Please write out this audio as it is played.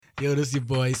Yo, this is your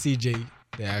boy CJ,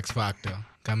 the X Factor,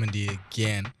 coming to you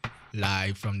again,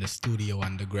 live from the studio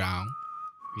underground.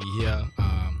 We here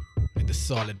with the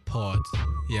solid pods,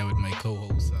 here with my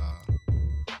co-host,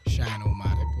 Shine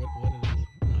Omatic. What it is?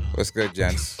 What's good,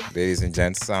 gents? Ladies and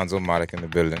gents, SANDZO in the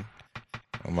building.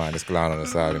 Oh man, this clown on the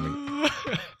side of me.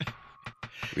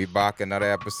 We back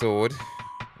another episode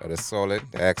of the solid,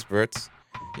 the experts.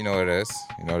 You know what it is.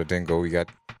 You know the thing go. We got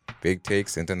big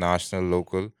takes, international,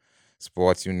 local,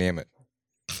 sports, you name it.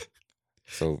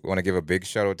 So we want to give a big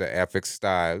shout out to Epic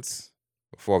Styles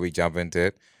before we jump into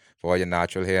it. For all your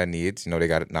natural hair needs, they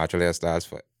got natural hairstyles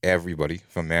for everybody,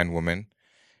 for men, women,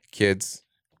 kids,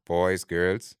 boys,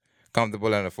 girls,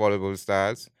 comfortable and affordable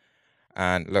styles.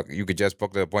 And look, you could just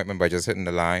book the appointment by just hitting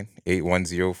the line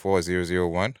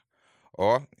 810-4001,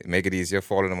 or make it easier,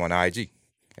 follow them on IG,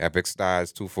 Epic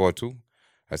Styles 242.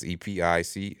 That's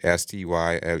EPICSTYLEZ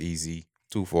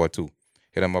 242.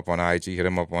 Hit them up on IG, hit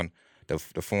them up on the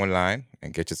phone line,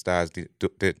 and get your styles did.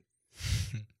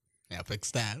 Epic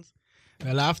Styles.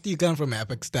 Well, after you come from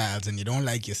Epic Styles and you don't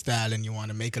like your style and you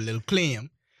want to make a little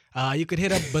claim, you could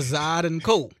hit up Bazard and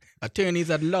Co. Attorneys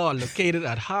at law located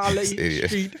at Harley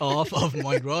Street off of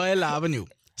Mount Royal Avenue,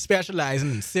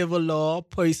 specializing in civil law,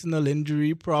 personal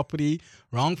injury, property,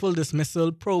 wrongful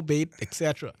dismissal, probate,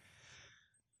 etc.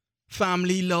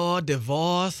 Family law,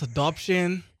 divorce,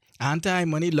 adoption,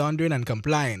 anti-money laundering, and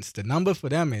compliance. The number for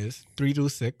them is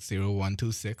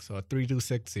 326-0126 or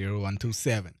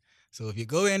 326-0127. So if you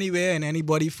go anywhere and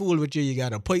anybody fool with you, you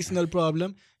got a personal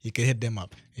problem, you can hit them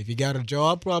up. If you got a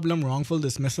job problem, wrongful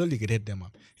dismissal, you could hit them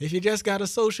up. If you just got a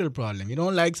social problem, you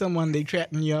don't like someone, they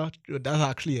threaten you, that's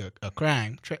actually a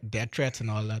crime, death threats and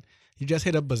all that, you just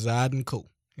hit up Bazard and Co.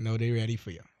 They're ready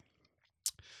for you.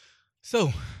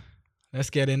 So, let's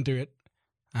get into it.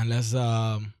 And let's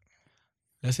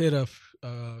hit a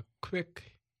quick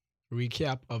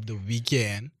recap of the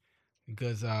weekend.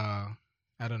 Because, I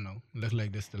don't know, look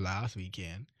like this the last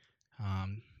weekend.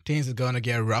 Things are going to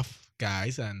get rough,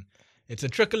 guys. And it's a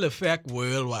trickle effect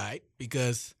worldwide.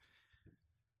 Because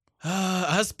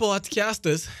as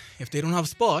sportscasters, if they don't have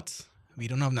sports, we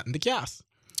don't have nothing to cast.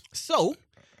 So,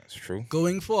 that's true.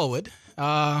 Going forward,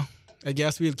 I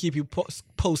guess we'll keep you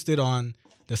posted on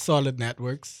the solid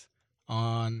networks,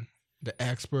 on the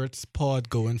Xperts pod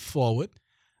going forward.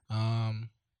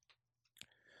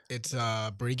 It's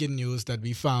breaking news that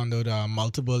we found out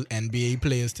multiple NBA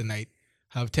players tonight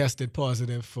have tested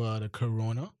positive for the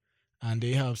corona, and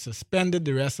they have suspended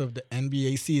the rest of the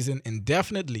NBA season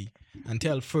indefinitely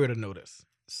until further notice.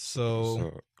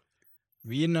 So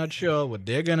we're not sure what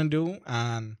they're going to do,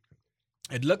 and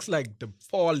it looks like the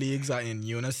four leagues are in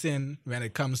unison when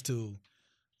it comes to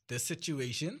this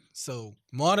situation. So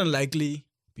more than likely,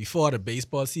 before the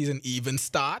baseball season even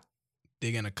start,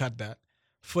 they're going to cut that.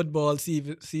 Football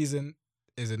season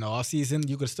is in off season.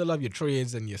 You could still have your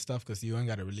trades and your stuff because you ain't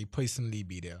got to really personally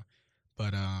be there.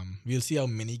 But we'll see how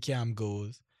minicamp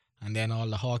goes. And then all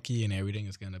the hockey and everything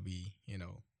is going to be,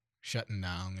 shutting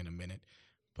down in a minute.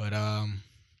 But,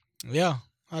 yeah,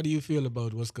 how do you feel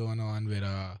about what's going on with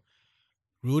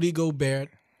Rudy Gobert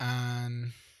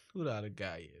and who the other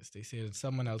guy is? They say it's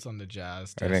someone else on the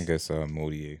Jazz. I think it's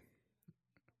Moutier.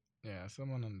 Yeah,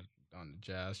 someone on the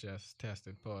Jazz just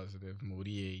tested positive,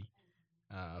 Moutier,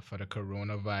 for the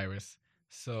coronavirus.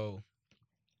 So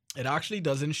it actually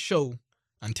doesn't show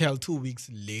until 2 weeks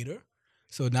later.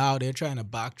 So now they're trying to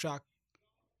backtrack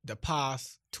the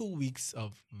past 2 weeks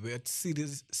of which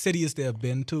cities they have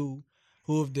been to,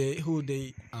 who they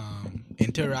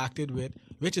interacted with,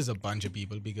 which is a bunch of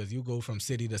people because you go from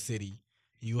city to city.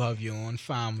 You have your own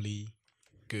family,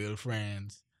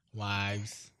 girlfriends,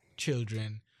 wives,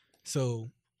 children. So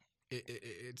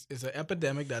it's an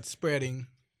epidemic that's spreading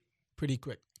pretty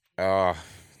quick.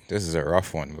 This is a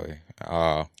rough one, boy.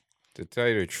 To tell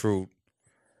you the truth,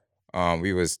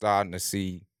 we were starting to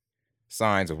see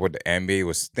signs of what the NBA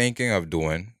was thinking of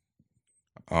doing.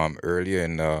 Earlier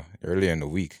in the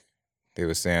week, they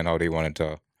were saying how they wanted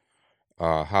to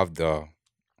have the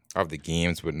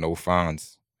games with no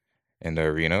fans in the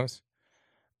arenas,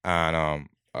 and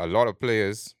a lot of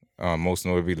players, most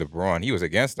notably LeBron, he was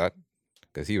against that.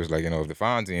 Because he was like, if the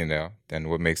fans ain't there, then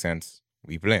what makes sense?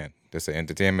 We playing. This is an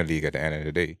entertainment league at the end of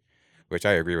the day, which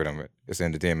I agree with him with. It's an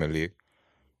entertainment league.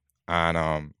 And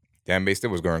the NBA still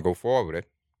was going to go forward with it.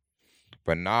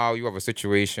 But now you have a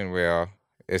situation where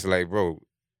it's like, bro,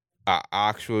 an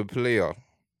actual player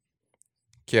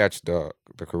catch the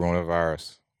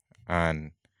coronavirus.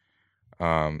 And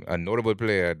a notable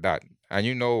player at that.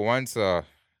 And once a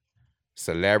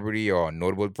celebrity or a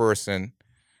notable person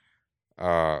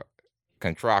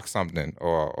contract something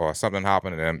or something happen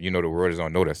to them, the world is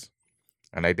on notice.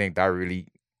 And I think that really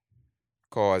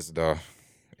caused the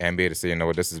NBA to say, you know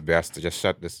what, this is best to just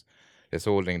shut this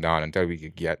whole thing down until we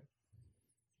could get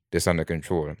this under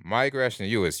control. My question to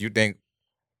you is,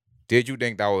 did you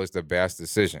think that was the best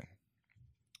decision?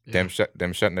 Yeah.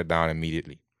 Them shutting it down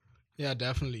immediately. Yeah,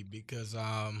 definitely. Because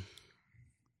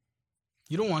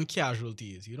you don't want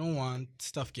casualties. You don't want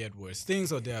stuff get worse.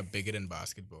 Things out there are bigger than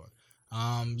basketball.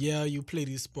 Yeah, you play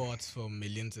these sports for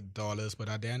millions of dollars, but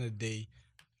at the end of the day,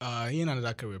 none of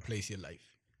that can replace your life.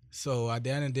 So at the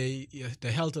end of the day, yeah,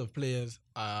 the health of players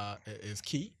is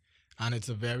key, and it's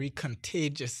a very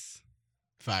contagious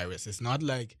virus. It's not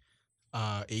like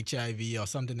HIV or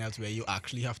something else where you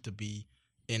actually have to be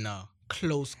in a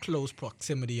close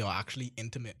proximity or actually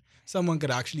intimate. Someone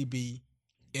could actually be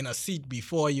in a seat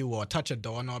before you or touch a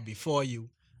doorknob before you,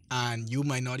 and you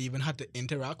might not even have to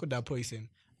interact with that person,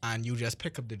 and you just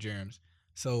pick up the germs.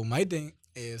 So my thing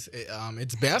is,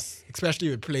 it's best, especially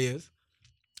with players.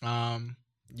 Um,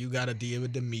 you gotta deal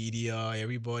with the media,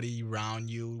 everybody around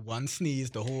you. One sneeze,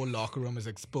 the whole locker room is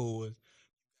exposed.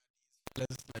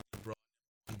 Let's like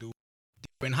LeBron do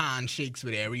different handshakes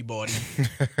with everybody,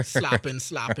 slapping,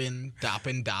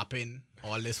 dapping,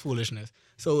 all this foolishness.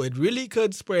 So it really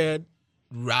could spread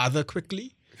rather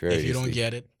quickly Very if you don't easily.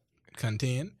 get it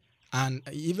contained. And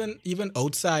even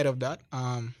outside of that,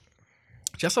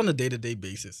 just on a day to day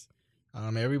basis,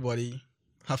 everybody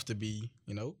have to be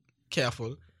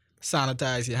careful.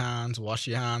 Sanitize your hands, wash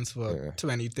your hands for Yeah.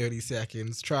 20, 30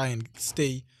 seconds. Try and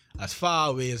stay as far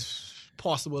away as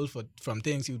possible from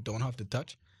things you don't have to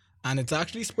touch. And it's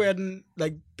actually spreading.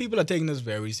 Like, people are taking this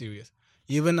very serious.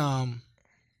 Even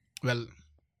well,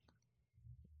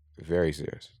 Very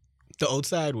serious. the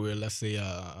outside world, let's say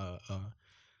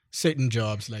certain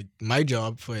jobs, like my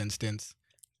job for instance,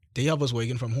 they have us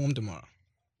working from home tomorrow.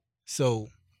 So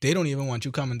they don't even want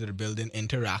you coming to the building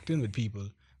interacting with people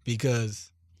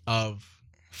because of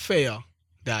fear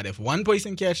that if one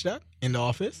person catch that in the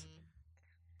office,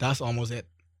 that's almost it.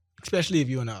 Especially if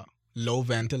you're in a low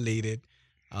ventilated,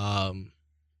 um,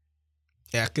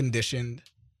 air conditioned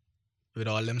with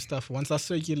all them stuff. Once that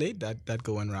circulate, that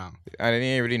going around. And it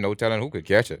ain't really no telling who could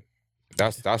catch it.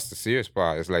 That's the serious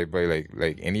part. It's like, but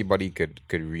like anybody could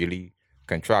really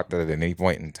contract it at any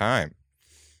point in time.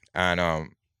 And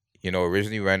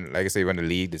originally when, like I say, when the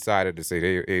league decided to say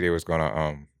they was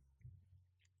gonna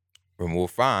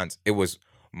remove fines, it was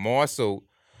more so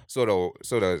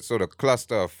the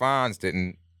cluster of fines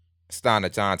didn't stand a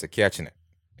chance of catching it.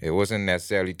 It wasn't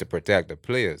necessarily to protect the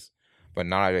players, but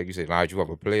now like you said, now that you have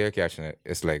a player catching it,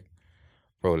 it's like,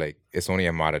 bro, like it's only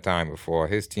a matter of time before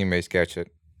his teammates catch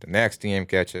it, the next team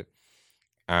catch it,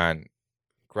 and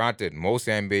granted, most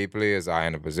NBA players are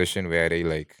in a position where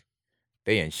they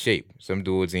in shape. Some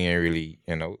dudes ain't really,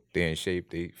 they in shape.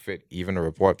 They fit. Even a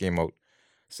report came out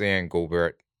saying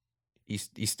Gobert, he's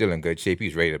still in good shape.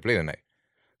 He's ready to play tonight.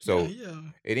 So Yeah.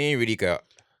 it ain't really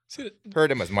See,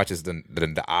 hurt him as much as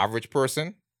the average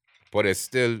person, but it's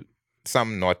still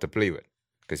something not to play with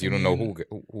because you don't know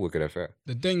who it could affect.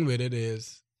 the thing with it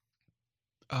is,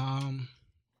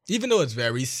 even though it's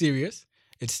very serious,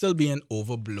 it's still being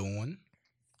overblown.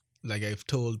 Like I've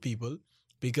told people,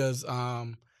 because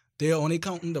they're only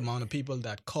counting the amount of people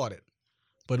that caught it.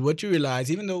 But what you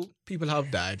realize, even though people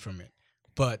have died from it,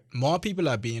 but more people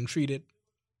are being treated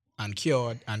and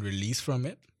cured and released from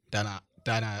it than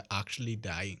are actually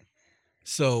dying.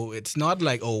 So it's not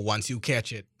like, oh, once you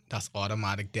catch it, that's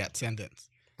automatic death sentence.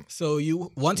 So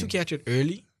once you catch it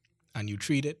early and you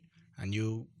treat it and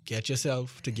you get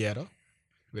yourself together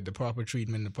with the proper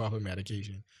treatment, the proper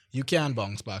medication, you can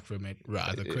bounce back from it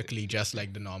rather quickly, just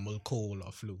like the normal cold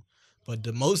or flu. But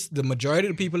the majority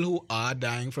of the people who are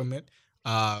dying from it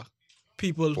are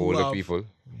people who Older have people,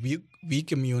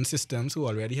 weak immune systems, who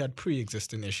already had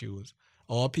pre-existing issues,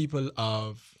 or people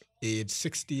of age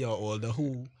 60 or older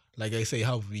who, like I say,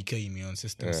 have weaker immune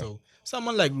systems. Yeah. So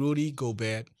someone like Rudy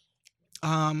Gobert,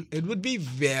 it would be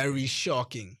very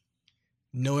shocking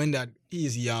knowing that he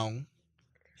is young,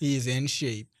 he is in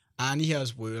shape, and he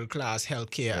has world class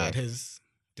healthcare Yeah. at his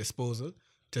disposal,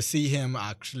 to see him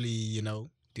actually,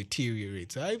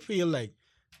 deteriorate. So I feel like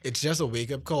it's just a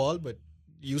wake up call, but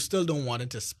you still don't want it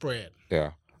to spread.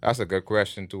 yeah, that's a good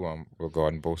question too.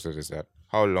 Regarding both of this, that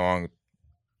how long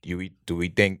do we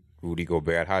think Rudy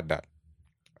Gobert had that?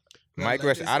 Well, My like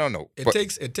question, they I say, don't know,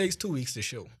 it takes 2 weeks to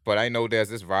show. but I know there's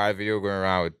this viral video going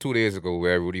around 2 days ago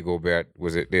where Rudy Gobert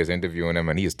there's interviewing him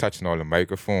and he's touching all the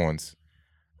microphones.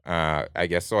 I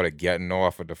guess sort of getting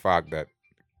off of the fact that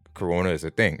Corona is a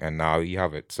thing and now he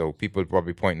have it. So people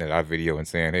probably pointing at that video and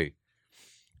saying, "Hey,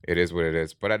 it is what it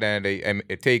is." But at the end of the day,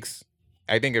 it takes.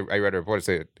 I think I read a report that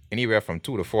said anywhere from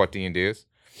 2 to 14 days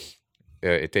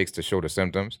it takes to show the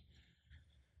symptoms.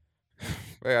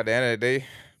 But at the end of the day,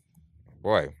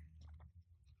 boy,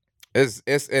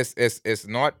 it's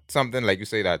not something like you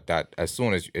say that as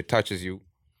soon as it touches you,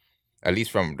 at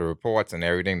least from the reports and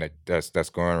everything that's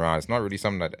going around, it's not really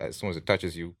something that as soon as it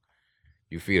touches you,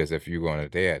 you feel as if you're going to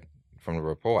dead from the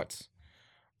reports.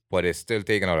 But it's still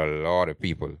taking out a lot of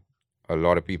people, and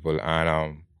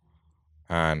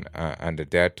the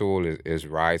death toll is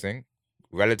rising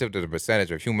relative to the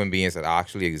percentage of human beings that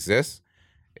actually exist.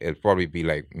 It'll probably be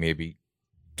like maybe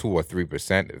 2 or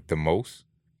 3% at the most.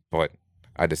 But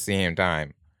at the same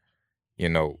time, you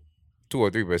know, 2 or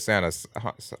 3%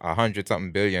 of 100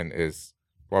 something billion is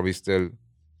probably still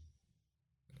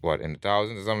what, in the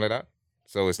thousands or something like that.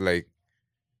 So it's like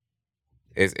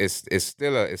it's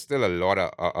still a lot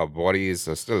of bodies,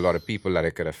 or still a lot of people that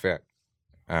it could affect.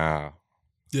 Yeah,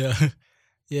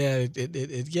 yeah.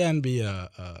 It can be a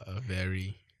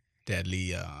very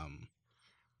deadly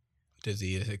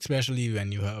disease, especially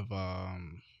when you have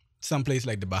some place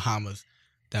like the Bahamas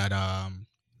that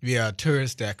we are a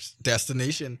tourist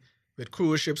destination with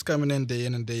cruise ships coming in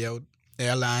and day out,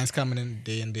 airlines coming in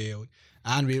day in day out,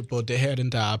 and we're about to head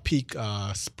into our peak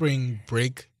spring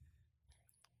break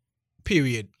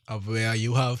period of where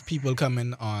you have people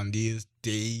coming on these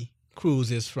day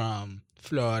cruises from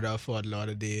Florida, Fort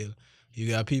Lauderdale. You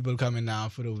got people coming down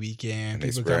for the weekend, And they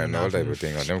people coming spreading all down for type the of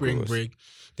thing on them spring cruise. break.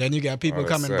 Then you got people Oh,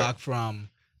 that's coming sad. back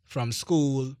from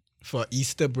school for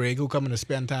Easter break, who coming to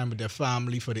spend time with their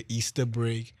family for the Easter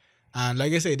break. And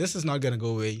like I say, this is not gonna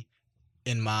go away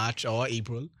in March or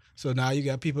April. So now you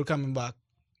got people coming back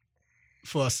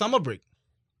for a summer break,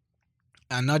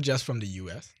 and not just from the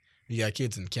U.S. We got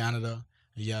kids in Canada.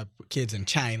 We got kids in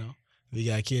China. We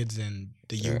got kids in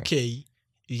the Yeah. UK.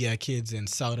 We got kids in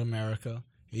South America.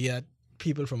 We got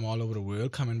people from all over the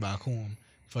world coming back home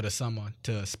for the summer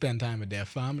to spend time with their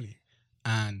family.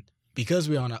 And because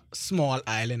we're on a small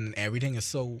island and everything is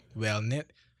so well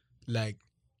knit, like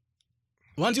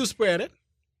once you spread it,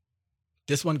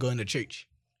 this one go into church.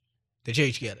 The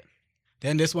church get it.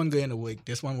 Then this one go into work.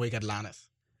 This one work Atlantis.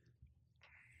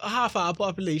 Half our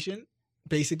population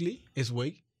basically is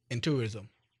work in tourism.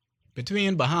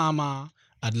 Between Bahama,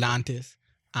 Atlantis,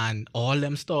 and all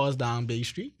them stores down Bay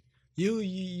Street,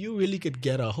 you really could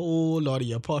get a whole lot of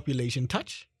your population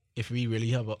touch if we really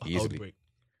have an Easily. outbreak.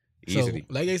 Easily. So,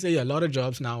 like I say, a lot of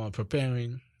jobs now are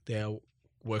preparing their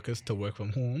workers to work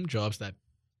from home. Jobs that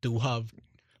do have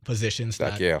positions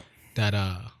Like, yeah. that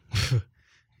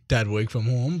that work from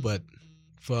home, but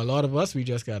for a lot of us, we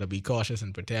just gotta be cautious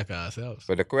and protect ourselves.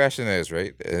 But the question is,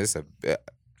 right? It's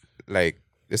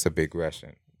a big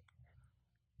question.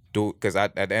 Because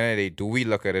at the end of the day, do we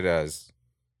look at it as,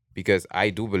 because I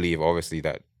do believe obviously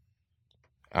that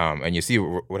and you see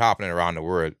what happening around the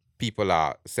world. People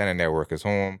are sending their workers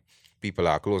home. People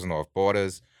are closing off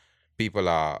borders. People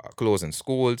are closing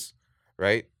schools,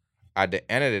 right? At the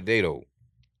end of the day, though,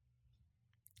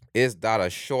 is that a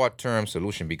short-term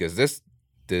solution? Because this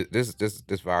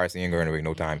virus ain't going away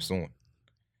no time soon.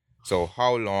 So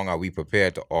how long are we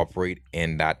prepared to operate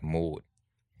in that mode?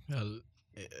 Well,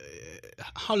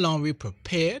 how long we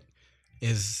prepared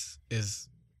is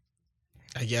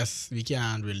I guess we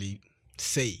can't really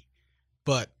say,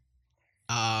 but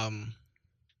I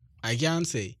can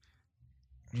say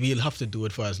we'll have to do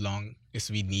it for as long as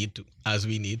we need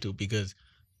to, because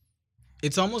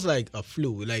it's almost like a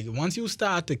flu. Like once you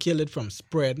start to kill it from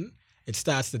spreading, it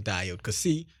starts to die out. Cause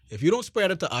see, if you don't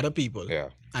spread it to other people, Yeah.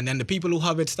 and then the people who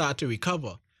have it start to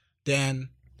recover, then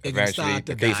it can Eventually, start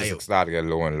the to die cases out. start to get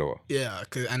lower and lower. Yeah,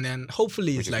 and then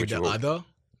hopefully Which it's is like what the you hope. other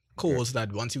colds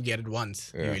that once you get it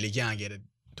once, you Yeah. really can't get it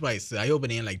twice. So I hope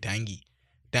it ain't like dengue.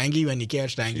 Dengue, when you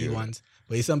catch dengue Yeah. once,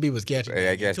 but some people's catching Hey,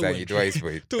 I dengue guess two that and you three- twice,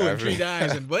 but 2 and 3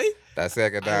 times, and boy, that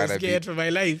second I time was that scared beat, for my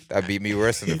life. that beat me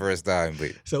worse than the first time.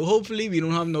 But So hopefully we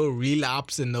don't have no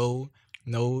relapse and no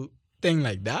thing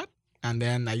like that. And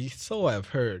then I've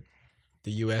heard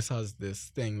the US has this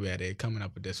thing where they're coming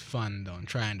up with this fund on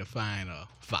trying to find a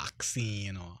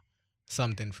vaccine or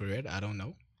something for it. I don't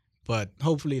know. But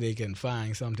hopefully they can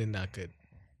find something that could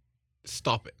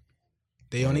stop it.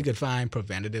 They only could find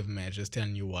preventative measures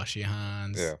telling you wash your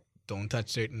hands, yeah, don't touch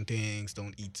certain things,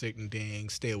 don't eat certain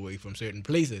things, stay away from certain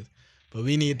places. But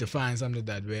we need to find something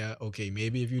that where, okay,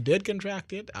 maybe if you did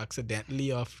contract it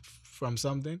accidentally or from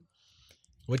something,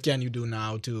 what can you do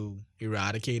now to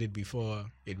eradicate it before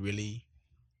it really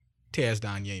tears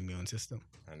down your immune system?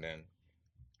 and then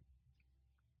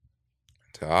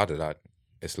to add to that,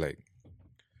 it's like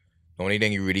the only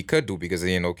thing you really could do, because there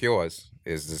ain't no cures,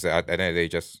 is to say at the end of the day,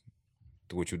 just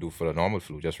do what you do for the normal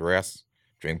flu. Just rest,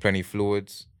 drink plenty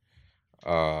fluids,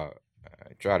 try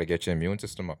to get your immune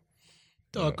system up.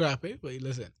 Talk crappy, but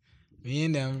listen, me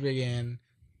and them friggin'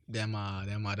 them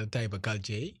are the type of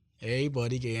culture.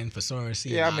 Everybody getting for sorcery and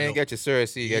Yeah, all man, out. get your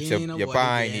Cersei, get Ain't your nobody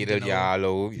pine getting to needle,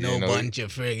 yellow, no bunch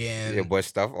of your friggin' bush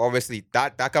stuff. Obviously,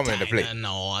 that coming into play.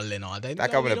 China and all that. That No,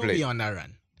 coming we into don't be play. on that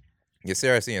run. Your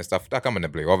Cersei and stuff, that coming into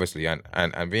play, obviously, and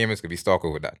Vehemence could be stalker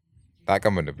with that. That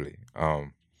coming into play.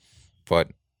 But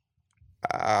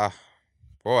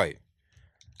boy,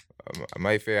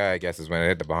 my fear, I guess, is when I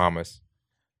hit the Bahamas.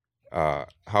 How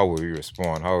will we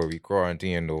respond? How will we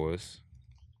quarantine those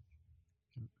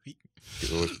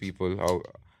people?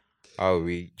 How will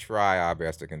we try our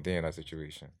best to contain that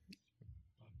situation?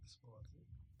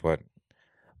 But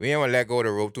we ain't want to let go of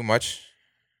the rope too much.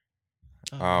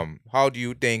 How do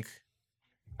you think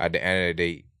at the end of the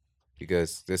day,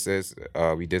 because this is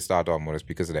we did start talking about this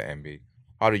because of the NBA.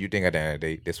 How do you think at the end of the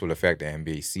day this will affect the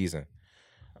NBA season?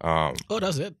 Oh,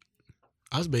 that's it.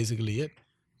 That's basically it.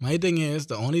 My thing is,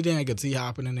 the only thing I could see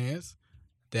happening is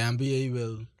the NBA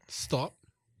will stop,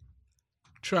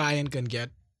 try and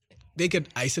they could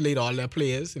isolate all their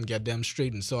players and get them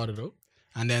straight and sorted out,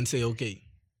 and then say, okay,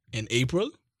 in April,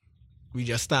 we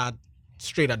just start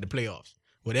straight at the playoffs.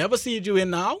 Whatever seed you in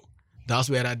now, that's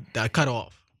where that cut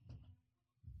off.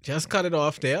 Just cut it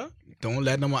off there. Don't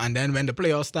let them. And then when the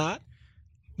playoffs start,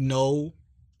 no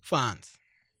fans.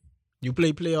 You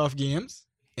play playoff games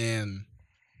in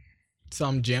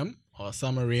some gym or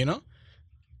some arena,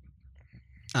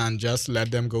 and just let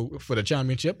them go for the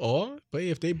championship. Or but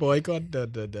if they boycott the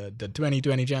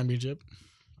 2020 championship,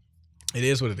 it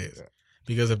is what it is.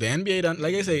 Because if the NBA don't,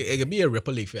 like I say, it could be a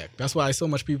ripple effect. That's why so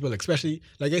much people, especially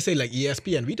like I say, like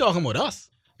ESPN, we talking about us.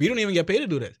 We don't even get paid to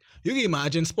do this. You can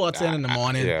imagine Sports in the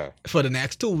morning for the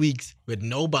next 2 weeks with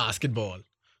no basketball,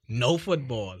 no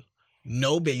football,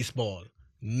 no baseball,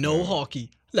 no hockey.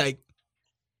 Like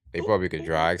they probably could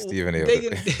drag Stephen A.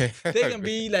 They can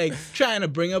be like trying to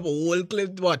bring up old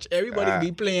clips. Watch everybody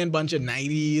be playing a bunch of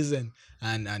 90s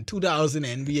and 2000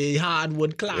 NBA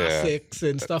hardwood classics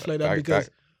and stuff like that.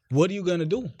 Because what are you gonna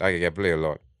do? That could get played a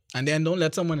lot. And then don't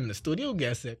let someone in the studio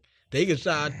get sick. They could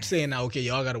start saying, okay,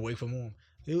 y'all gotta wait from home.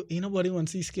 You nobody want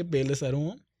to see Skip Bayless at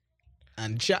home.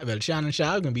 And Shannon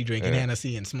Sharp gonna be drinking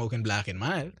Hennessy and smoking Black and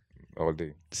Mild all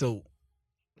day. So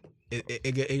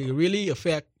it really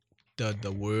affect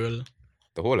the world,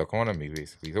 the whole economy,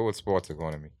 basically, the whole sports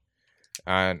economy.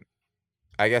 And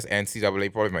I guess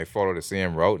NCAA probably might follow the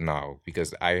same route now,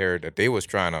 because I heard that they was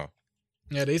trying to.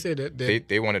 Yeah, they say that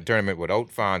they want a tournament without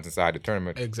fans inside the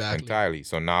tournament entirely.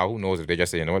 So now who knows if they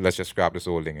just say, you know what, let's just scrap this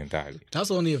whole thing entirely.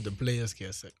 That's only if the players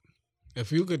get sick.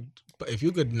 If you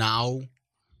could now,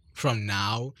 from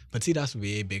now, but see, that's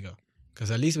way bigger.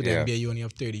 Because at least with the NBA, you only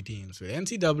have 30 teams. With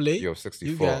NCAA, you have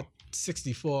 64. You got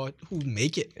 64 who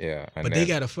make it. Yeah. But they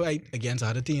got to fight against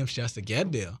other teams just to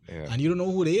get there. Yeah. And you don't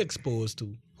know who they exposed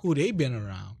to, who they been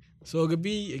around. So it could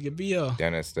be a.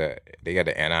 Then it's they got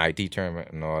the NIT tournament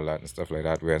and all that and stuff like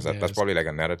that. Whereas that's probably like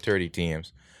another 30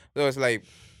 teams. So it's like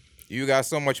you got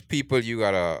so much people you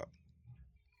gotta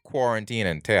quarantine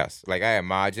and test. Like I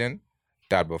imagine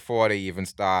that before they even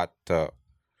start to,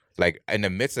 like in the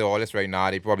midst of all this right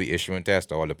now, they probably issuing tests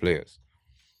to all the players,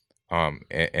 in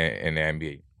the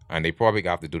NBA, and they probably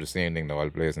have to do the same thing to all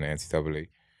the players in the NCAA.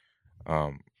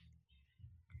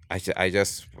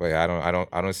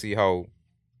 I don't see how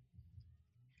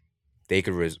they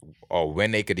could or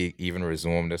when they could even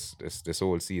resume this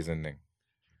whole season thing.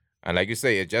 And like you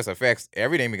say, it just affects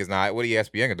everything, because now what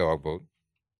ESPN can talk about,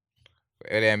 what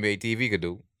the NBA TV could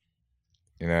do,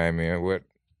 you know what I mean? What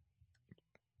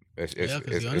it's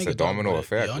a domino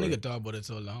effect. You only could talk about it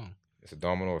so long. It's a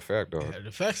domino effect, though. Yeah, it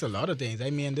affects a lot of things.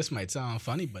 I mean, this might sound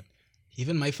funny, but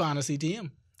even my fantasy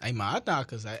team, I'm mad now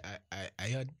because I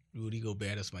had Rudy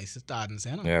Gobert as my starting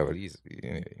center. Yeah, but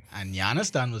and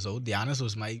Giannis done was out. Giannis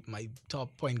was my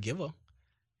top point giver.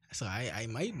 So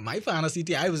my fantasy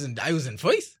team, I was in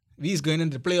first. We's going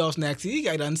into the playoffs next week.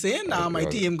 I done saying now my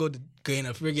team going to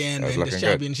friggin' win this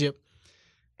championship.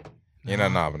 You're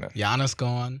not nobbing it. Giannis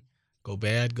gone.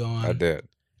 Gobert gone. I did.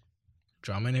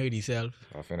 Drummond hurt himself.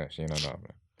 I finished. You're not nobbing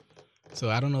it. So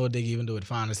I don't know what they can even do with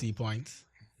fantasy points.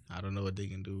 I don't know what they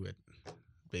can do with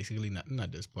basically nothing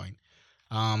at this point.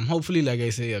 Hopefully, like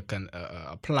I say, a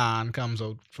plan comes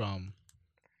out from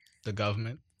the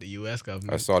government, the U.S.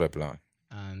 government. I saw the plan.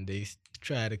 And they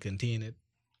try to contain it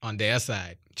on their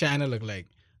side. China look like,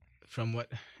 from what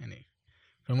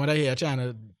I hear,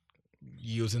 China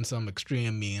using some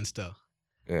extreme means to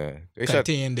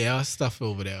contain their stuff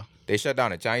over there. They shut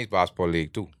down the Chinese basketball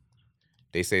league too.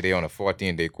 They say they on a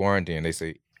 14-day quarantine. They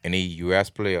say any U.S.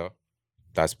 player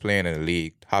that's playing in the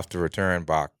league have to return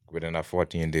back within that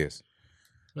 14 days.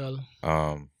 Well,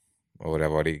 or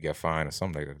whatever, or they get fined or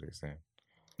something like that. They're saying.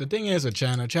 The thing is with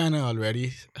China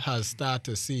already has started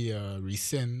to see a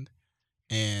rescind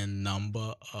in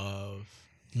number of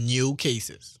new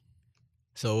cases.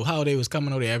 So how they was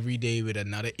coming out every day with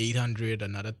another 800,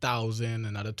 another 1,000,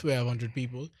 another 1,200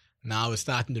 people. Now it's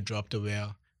starting to drop to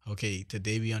where, okay,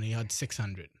 today we only had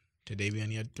 600. Today we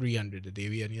only had 300. Today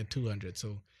we only had 200.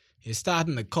 So it's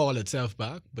starting to call itself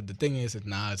back. But the thing is that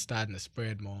now it's starting to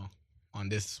spread more on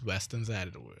this western side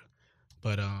of the world.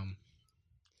 But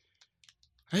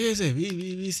like I say,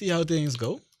 we see how things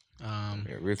go. Yeah,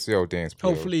 we'll see how things play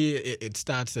out. Hopefully it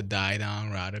starts to die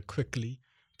down rather quickly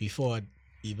before it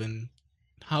even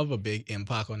have a big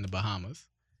impact on the Bahamas,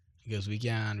 because we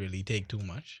can't really take too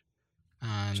much.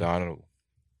 And John,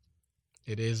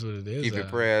 it is what it is. keep your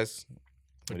prayers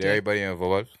with everybody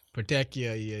involved. Protect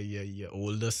your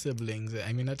older siblings.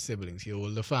 I mean, not siblings, your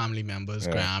older family members,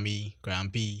 Yeah. Grammy,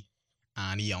 Grampy,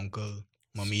 auntie, uncle,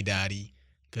 mommy, daddy,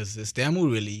 because it's them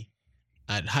who really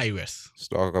at high risk.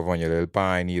 Stock up on your little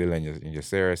pine needle and your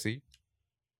Cersei.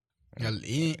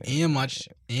 Ain't much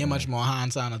more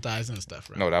hand sanitizer and stuff,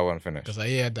 right? No, that wasn't finished. Because I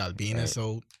hear Dalbina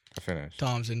out, I finished.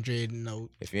 Thompson trading out.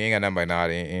 If you ain't got nothing by now,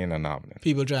 it ain't nothing happening.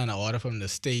 People trying to order from the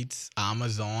States,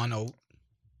 Amazon out.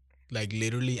 Like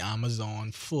literally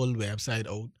Amazon, full website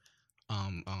out.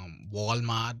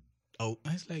 Walmart out.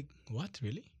 I was like, what,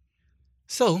 really?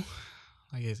 So,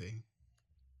 like I say,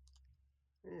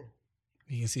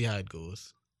 we can see how it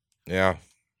goes. Yeah,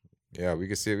 we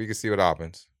can see what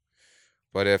happens.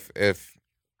 But if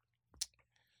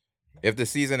the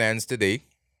season ends today,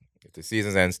 if the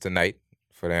season ends tonight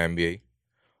for the NBA,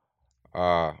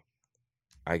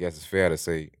 I guess it's fair to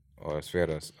say, or it's fair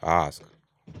to ask,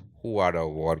 who are the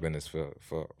award winners for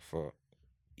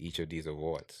each of these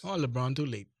awards? Oh, LeBron too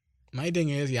late. My thing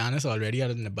is, Giannis already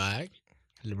had it in the bag.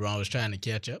 LeBron was trying to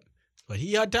catch up, but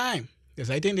he had time. Because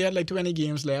I think they had like 20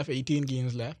 games left, 18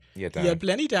 games left. He had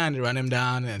plenty of time to run him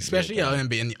down, and especially him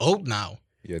being out now.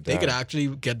 They could actually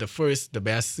get the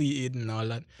best seed and all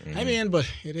that. Mm-hmm. I mean, but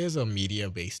it is a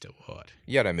media-based award.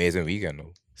 You had an amazing weekend,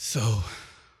 though. So,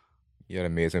 you had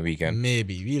an amazing weekend.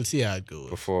 Maybe. We'll see how it goes.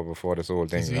 Before this whole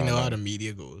thing. Because we know how the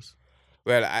media goes.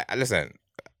 Well, I listen,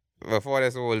 before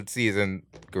this whole season,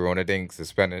 Corona thing,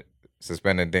 suspended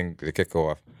thing to kick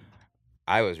off,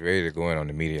 I was ready to go in on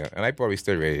the media. And I probably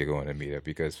still ready to go in the media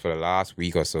because for the last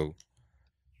week or so,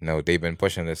 they've been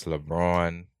pushing this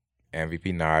LeBron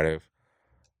MVP narrative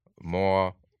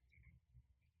more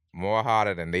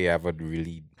harder than they ever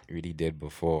really did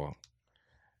before,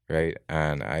 right?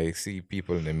 And I see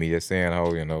people in the media saying how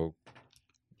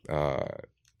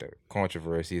the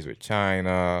controversies with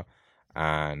China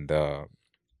and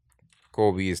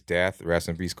Kobe's death, rest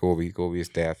in peace, Kobe's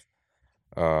death,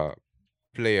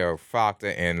 play a factor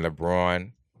in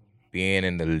LeBron being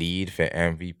in the lead for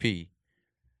MVP.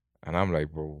 And I'm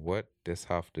like, bro, what does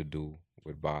have to do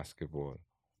with basketball?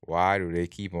 Why do they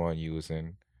keep on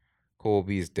using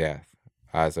Kobe's death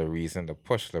as a reason to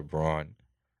push LeBron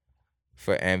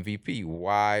for MVP?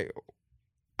 Why?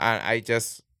 And I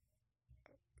just,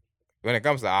 when it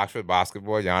comes to actual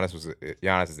basketball, Giannis is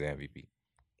the MVP.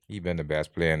 He's been the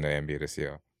best player in the NBA this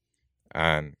year.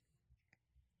 And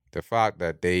the fact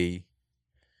that they,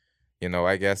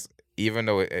 I guess, even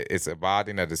though it's a bad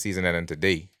thing that the season ended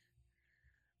today,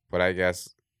 but I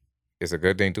guess it's a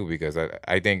good thing too because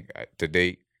I think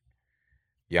today,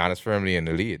 Giannis firmly in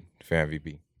the lead for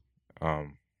MVP.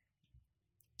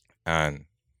 And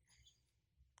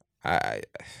the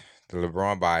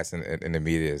LeBron bias in the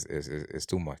media is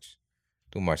too much.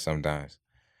 Too much sometimes.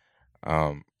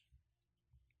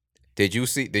 Did you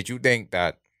think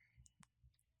that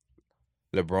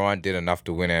LeBron did enough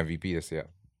to win MVP this year?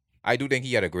 I do think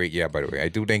he had a great year, by the way. I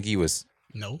do think he was.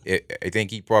 No. I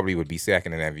think he probably would be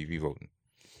second in MVP voting.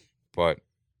 But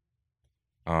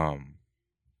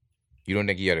you don't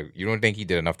think he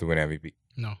did enough to win MVP?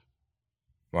 No.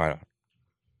 Why not?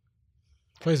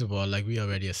 First of all, like we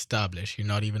already established, you're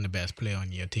not even the best player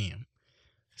on your team.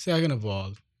 Second of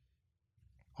all,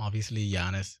 obviously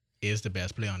Giannis is the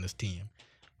best player on this team.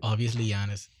 Obviously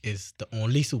Giannis is the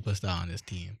only superstar on this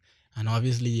team. And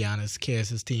obviously Giannis carries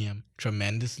his team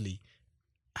tremendously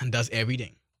and does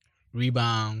everything.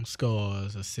 Rebounds,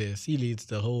 scores, assists. He leads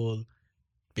the whole,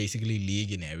 basically,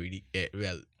 league in everything.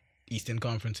 Well, Eastern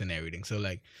Conference and everything. So,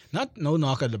 like, no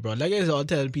knock at LeBron. Like I all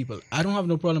tell people, I don't have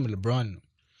no problem with LeBron.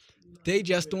 They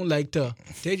just don't like to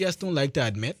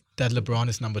admit that LeBron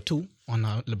is number 2 on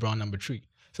LeBron number 3.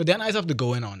 So then I have to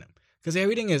go in on him. Because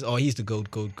everything is, he's the GOAT.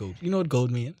 You know what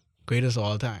GOAT means? Greatest of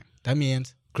all time. That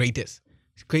means greatest.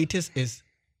 Greatest is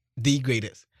the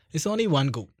greatest. It's only one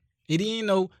GOAT. It ain't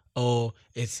no or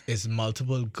it's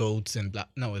multiple goats and black.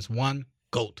 No, it's one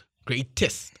goat,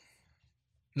 greatest.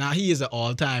 Now he is an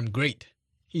all-time great.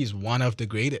 He's one of the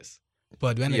greatest.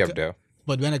 But when He up there.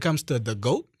 but when it comes to the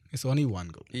GOAT, it's only one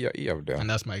GOAT. He up there. And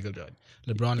that's Michael Jordan.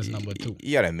 LeBron is number 2.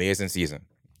 He had an amazing season.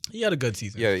 He had a good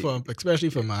season. Yeah, especially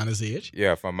for man his age.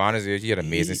 Yeah, for Mana's age, he had an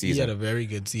amazing season. He had a very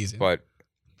good season. But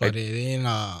it ain't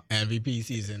a MVP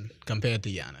season compared to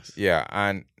Giannis. Yeah,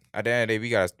 and at the end of the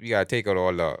day, we gotta take out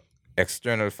all the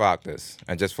external factors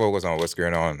and just focus on what's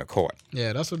going on in the court.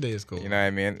 Yeah, that's what they is called. You know what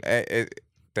I mean?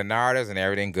 The narratives and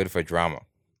everything good for drama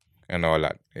and all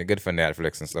that. It's good for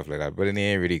Netflix and stuff like that, but it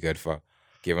ain't really good for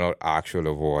giving out actual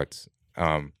awards.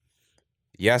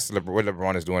 Yes, what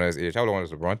LeBron is doing at his age. How old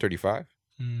is LeBron? 35?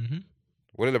 Mm-hmm.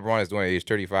 What LeBron is doing at age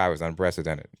 35 is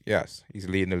unprecedented. Yes, he's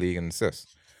leading the league in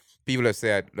assists. People have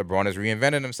said LeBron is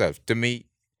reinventing himself. To me,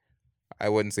 I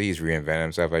wouldn't say he's reinventing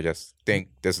himself. I just think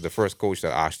this is the first coach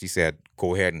that actually said,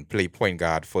 go ahead and play point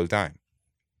guard full time.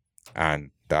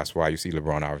 And that's why you see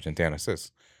LeBron averaging 10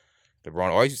 assists. LeBron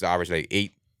always used to average like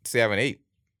 8, 7, 8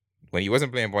 when he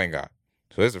wasn't playing point guard.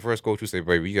 So this is the first coach who said,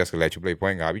 boy, we just gonna let you play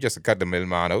point guard. We just cut the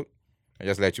middleman out and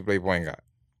just let you play point guard.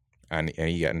 And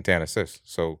he getting 10 assists.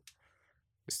 So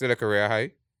it's still a career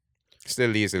high. Still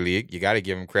leads the league. You got to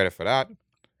give him credit for that.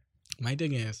 My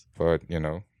thing is, But,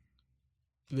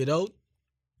 without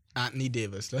Anthony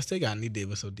Davis, let's take Anthony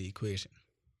Davis out of the equation.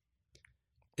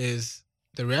 Is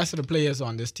the rest of the players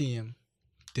on this team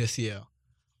this year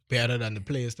better than the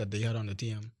players that they had on the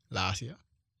team last year?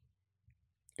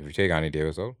 if you take Anthony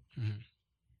Davis out,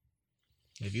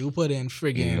 If you put in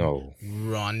friggin' No.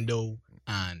 Rondo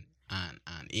and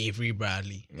Avery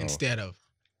Bradley No. instead of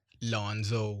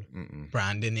Lonzo,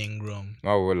 Brandon Ingram.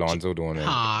 no, what Lonzo doing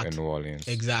Hart. in New Orleans.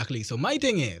 Exactly. So my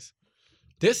thing is,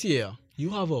 this year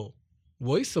you have a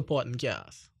voice supporting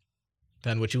cast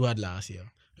than what you had last year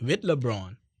with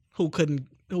LeBron, who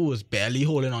was barely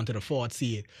holding on to the fourth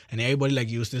seed, and everybody like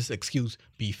used this excuse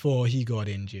before he got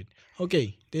injured.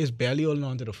 Okay, there's barely holding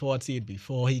on to the fourth seed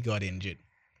before he got injured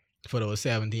for those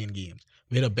 17 games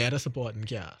with a better supporting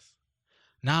cast.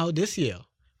 Now this year,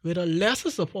 with a lesser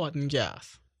supporting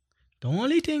cast, the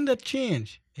only thing that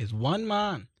changed is one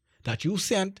man that you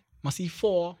sent, must see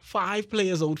 4, 5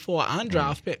 players out for and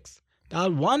draft picks.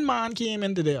 That one man came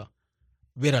into there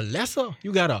with a lesser.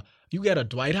 You got a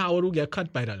Dwight Howard who get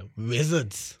cut by the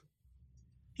Wizards.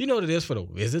 You know what it is for the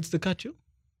Wizards to cut you?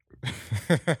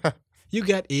 You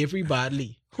got Avery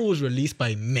Bradley, who was released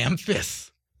by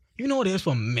Memphis. You know what it is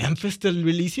for Memphis to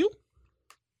release you?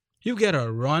 You get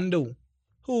a Rondo,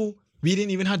 who we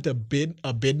didn't even have to bid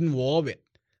a bidding war with.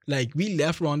 Like, we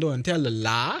left Rondo until the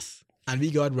last, and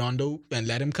we got Rondo and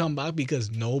let him come back because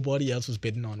nobody else was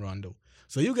bidding on Rondo.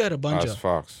 So you got a bunch That's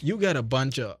facts. you got a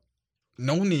bunch of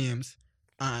no names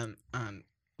and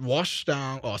washed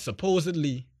down or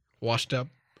supposedly washed up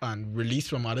and released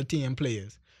from other team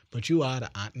players. But you are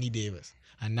the Anthony Davis.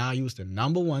 And now you're the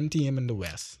number 1 team in the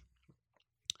West.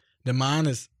 The man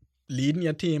is leading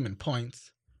your team in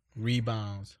points,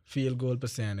 rebounds, field goal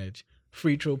percentage,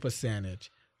 free throw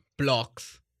percentage,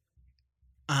 blocks.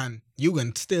 And you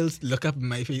can still look up in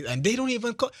my face, and they don't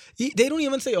even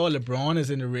say, "Oh, LeBron is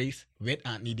in the race with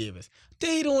Anthony Davis."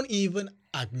 They don't even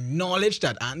acknowledge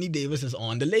that Anthony Davis is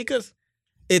on the Lakers.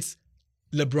 It's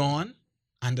LeBron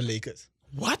and the Lakers.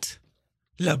 What?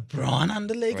 LeBron and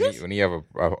the Lakers? When you have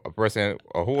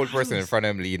a whole person in front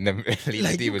of him leading Like, the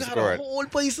team you in got scoring. a whole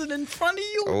person in front of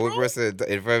you, A whole bro. person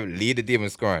in front of him lead the team in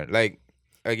scoring. Like,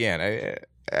 again,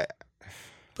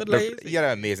 But like, he had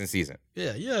an amazing season.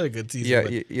 yeah, you had a good season. Yeah,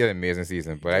 but he had an amazing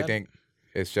season. But I that- think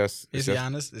it's just it's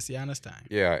Giannis time.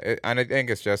 yeah, and I think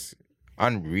it's just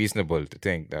unreasonable to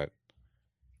think that,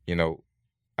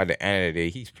 at the end of the day,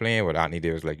 he's playing with Anthony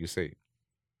Davis, like you say.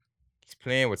 He's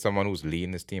playing with someone who's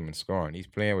leading his team in scoring. He's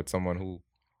playing with someone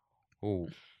who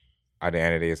at the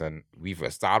end of the day, we've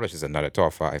established is another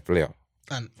top 5 player.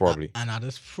 And Probably. And at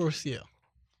his first year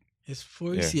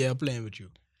year playing with you.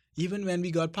 Even when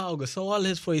we got Pau Gasol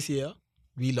his first year,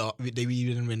 we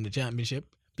didn't win the championship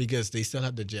because they still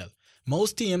had the gel.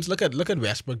 Most teams, look at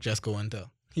Westbrook just going to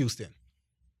Houston,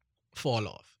 fall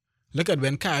off. Look at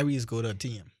when Kyrie's go to a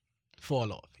team,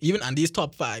 fall off. Even and these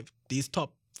top five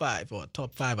or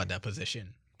top 5 at that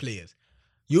position players.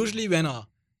 Usually when a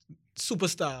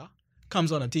superstar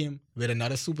comes on a team with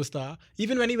another superstar,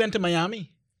 even when he went to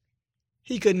Miami,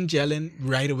 he couldn't gel in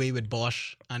right away with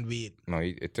Bosch and Wade. No,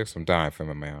 it took some time for him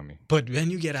in Miami. But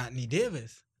when you get Anthony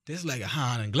Davis, this is like a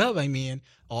hand and glove. I mean,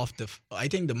 I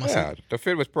think the muscle. Yeah, the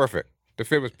fit was perfect. The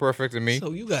fit was perfect to me.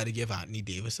 So you got to give Anthony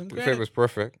Davis some The credit. fit was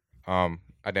perfect. At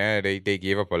the end of the day, they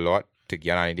gave up a lot to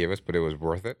get Anthony Davis, but it was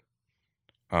worth it.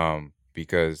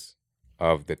 Because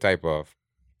of the type of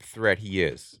threat he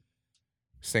is.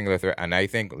 Singular threat. And I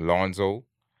think Lonzo,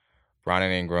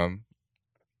 Brandon Ingram,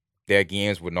 their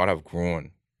games would not have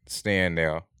grown staying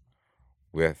there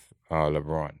with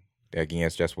LeBron. Their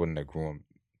games just wouldn't have grown.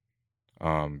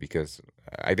 Because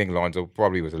I think Lonzo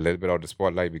probably was a little bit out of the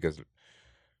spotlight because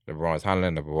LeBron was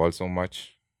handling the ball so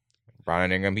much.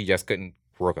 Brandon Ingram, he just couldn't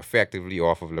work effectively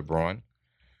off of LeBron.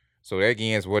 So their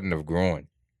games wouldn't have grown.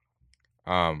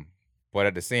 But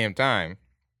at the same time,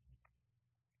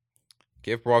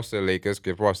 give props to the Lakers,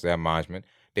 give props to their management.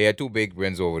 They had two big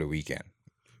wins over the weekend.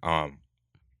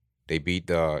 They beat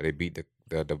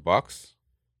the Bucks,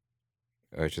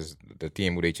 which is the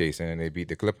team who they chasing, and they beat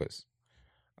the Clippers.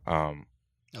 A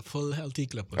full healthy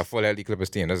Clippers. A full healthy Clippers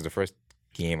team. This is the first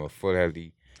game of full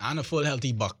healthy. And a full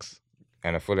healthy Bucks.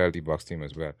 And a full healthy Bucks team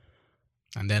as well.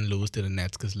 And then lose to the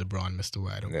Nets because LeBron missed a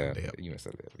wide open layup. You missed a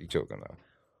layup. You choking now.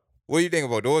 What do you think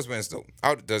about those wins, though?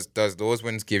 How does those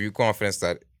wins give you confidence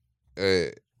that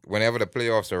whenever the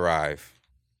playoffs arrive,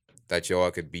 that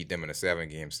y'all could beat them in a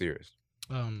 7-game series?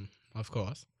 Of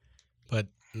course. But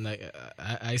like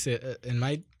I said, in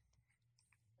my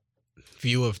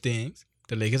view of things,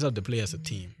 the Lakers have to play as a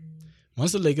team.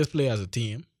 Once the Lakers play as a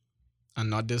team, and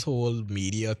not this whole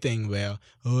media thing where,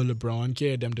 oh, LeBron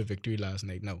carried them to victory last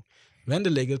night. No. When the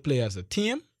Lakers play as a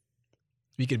team,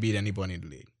 we could beat anybody in the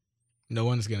league. No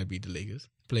one's going to beat the Lakers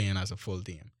playing as a full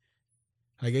team.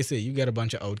 Like I say, you got a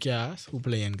bunch of outcasts who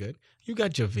playing good. You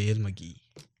got JaVale McGee.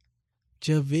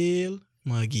 JaVale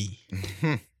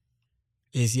McGee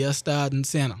is your starting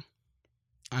center.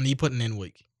 And he putting in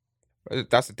work.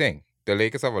 That's the thing. The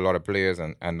Lakers have a lot of players,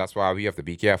 and that's why we have to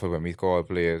be careful when we call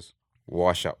players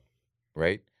wash up,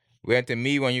 right? When to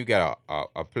me, when you get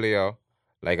a player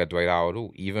like a Dwight Howard,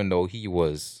 who even though he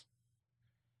was,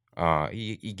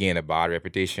 he gained a bad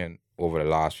reputation over the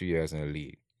last few years in the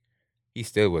league, he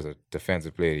still was a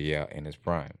defensive player of the year in his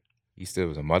prime. He still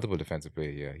was a multiple defensive player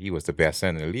of the year. He was the best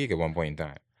center in the league at one point in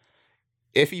time.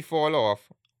 If he fall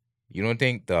off, you don't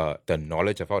think the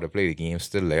knowledge of how to play the game is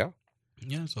still there?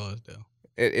 Yeah, it's always there.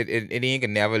 It ain't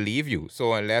gonna never leave you.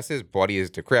 So unless his body is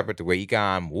decrepit the way he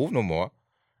can't move no more,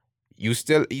 he's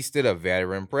still a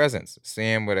veteran presence.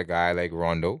 Same with a guy like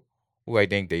Rondo, who I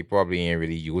think they probably ain't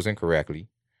really using correctly.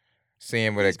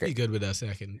 Same with He's pretty good with that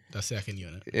second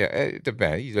unit. Yeah, it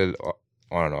depends. He's a little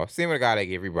on and off. Same with a guy like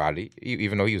Avery Bradley,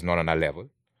 even though he was not on that level.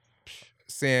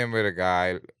 Same with a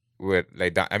guy with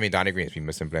Donnie Green's been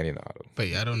missing plenty now. Though. But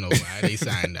I don't know why they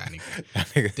signed Donnie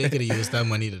Green. They could have used that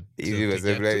money to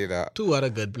get two other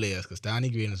good players because Donnie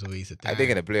Green is a waste of time. I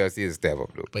think in the playoffs he's a step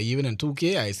up though. But even in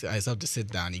 2K, I have to sit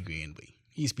Donnie Green. But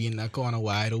he's being in that corner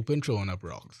wide open, throwing up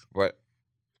rocks. But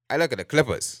I look at the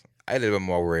Clippers. I a little bit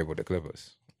more worried about the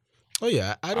Clippers. Oh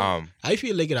yeah, I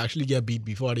feel like it actually get beat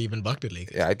before they even buck the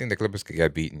Lakers. Yeah, I think the Clippers could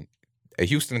get beaten.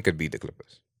 Houston could beat the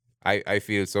Clippers. I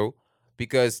feel so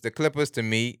because the Clippers to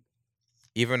me,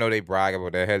 even though they brag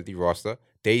about their healthy roster,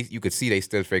 you could see they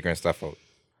still figuring stuff out.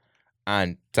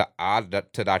 And to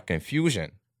add to that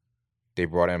confusion, they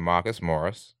brought in Marcus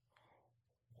Morris,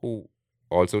 who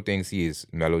also thinks he is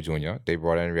Melo Jr. They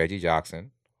brought in Reggie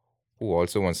Jackson, who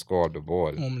also once scored the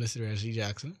ball. Homeless Reggie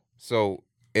Jackson. So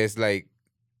it's like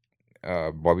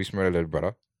Bobby Smurder's little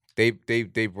brother.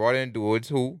 They brought in dudes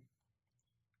who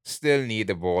still need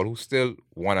the ball, who still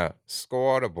want to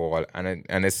score the ball, and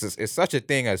it's such a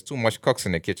thing as too much cooks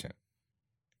in the kitchen.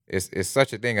 It's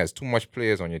such a thing as too much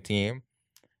players on your team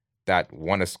that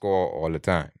want to score all the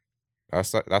time.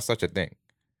 That's such a thing.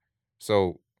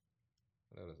 So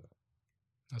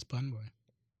that's Pun Boy.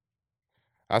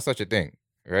 That's such a thing,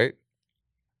 right?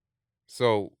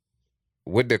 So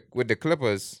with the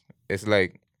Clippers, it's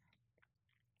like,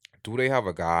 do they have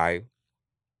a guy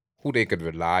who they could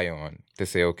rely on to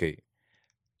say, okay,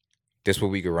 this who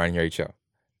we could run here each other.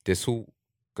 This who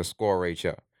could score right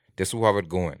here. This who have it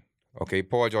going. Okay,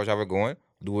 Paul George have it going.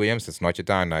 Lou Williams, it's not your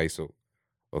time now, so.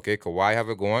 Okay, Kawhi have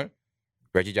it going.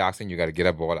 Reggie Jackson, you got to get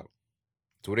a ball up.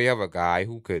 Do they have a guy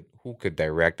who could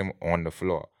direct them on the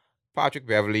floor? Patrick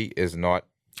Beverly is not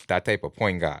that type of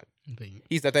point guard.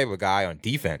 He's that type of guy on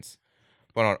defense.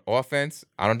 But on offense,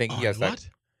 I don't think he has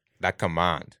that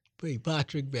command. Wait,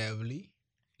 Patrick Beverly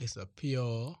is a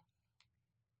pure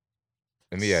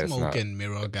smoke and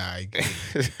mirror guy.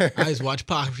 I just watch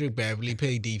Patrick Beverly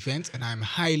play defense, and I'm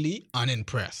highly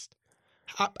unimpressed.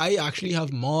 I actually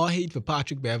have more hate for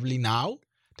Patrick Beverly now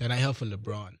than I have for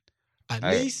LeBron. At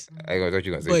least... I thought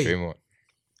you were going to say Draymond.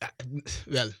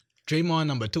 Well, Draymond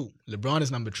number 2. LeBron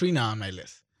is number 3 now on my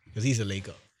list because he's a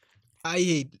Laker. I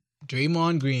hate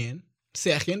Draymond Green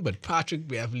second, but Patrick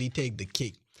Beverly take the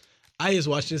cake. I just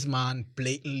watch this man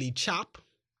blatantly chop,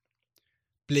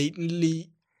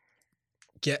 blatantly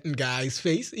getting guys'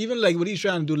 face. Even like what he's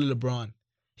trying to do to LeBron.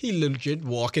 He legit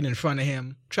walking in front of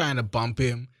him, trying to bump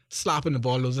him, slapping the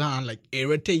ball out of his hand, like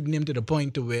irritating him to the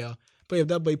point to where, but if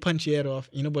that boy punch your head off,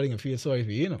 nobody can feel sorry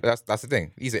for you, That's the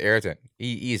thing. He's an irritant.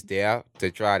 He's there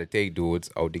to try to take dudes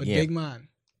out the But game. big man,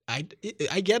 I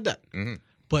get that. Mm-hmm.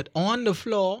 But on the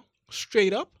floor,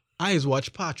 straight up, I just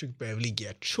watch Patrick Beverly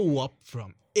get chew up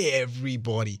from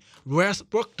everybody.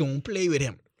 Westbrook don't play with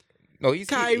him. No,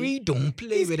 Kyrie don't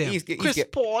play with him. Chris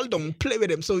Paul don't play with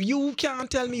him. So you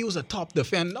can't tell me he was a top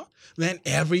defender when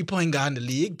every point guard in the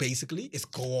league basically is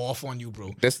go off on you,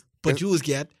 bro. But you just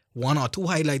get 1 or 2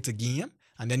 highlights a game,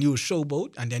 and then you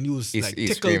showboat, and then you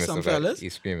tickle some fellas.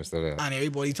 He's screaming stuff like that. And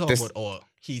everybody talk about, oh,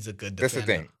 he's a good defender. That's the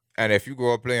thing. And if you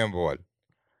go up playing ball,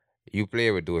 you play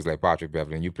with dudes like Patrick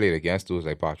Beverly, and you play against dudes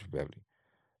like Patrick Beverly.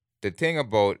 The thing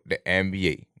about the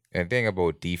NBA, and the thing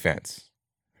about defense,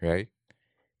 right?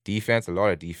 Defense, a lot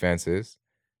of defense is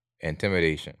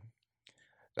intimidation.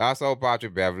 That's how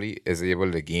Patrick Beverly is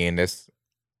able to gain this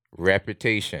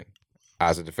reputation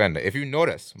as a defender. If you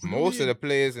notice, most of the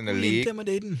players in the league,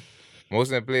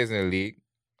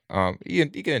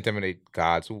 he can intimidate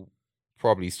guards who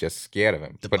probably is just scared of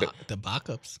him. The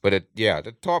backups. But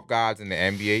the top guards in the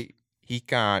NBA, he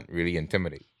can't really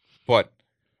intimidate.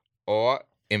 Or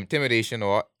intimidation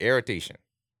or irritation,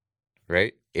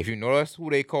 right? If you notice who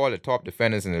they call the top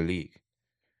defenders in the league,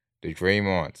 the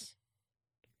Draymonds,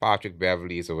 Patrick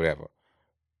Beverly's or whatever,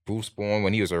 Bruce Bowen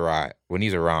when he's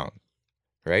around,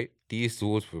 right? These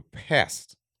dudes were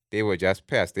pests. They were just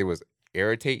pests. They was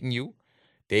irritating you.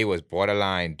 They was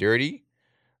borderline dirty,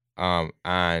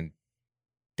 and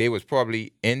they was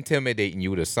probably intimidating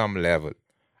you to some level.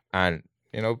 And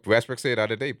Westbrook said the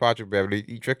other day, Patrick Beverly,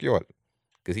 he trick you all.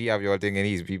 Because he have your thing and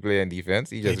he playing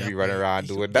defense. He just be running around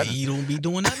doing nothing. He don't be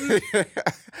doing nothing.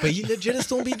 But he legit just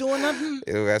don't be doing nothing.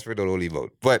 Westbrook don't only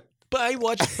vote. But I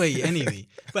watched,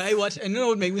 and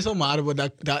what made me so mad about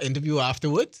that interview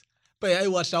afterwards? But I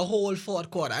watched the whole 4th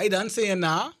quarter. I done saying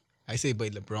now. I say,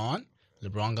 but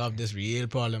LeBron got this real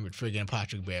problem with friggin'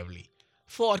 Patrick Beverly.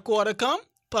 4th quarter come,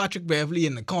 Patrick Beverly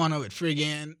in the corner with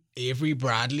friggin' Avery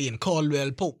Bradley and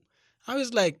Caldwell Pope. I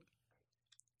was like,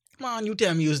 man, you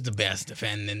tell me who's the best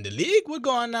defender in the league? What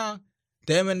going on?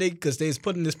 Because they was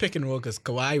putting this pick and roll because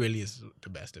Kawhi really is the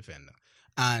best defender.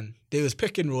 And they was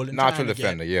pick and roll and trying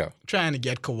to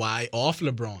get Kawhi off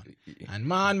LeBron. And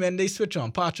man, when they switch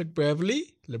on Patrick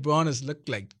Beverly, LeBron has looked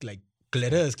like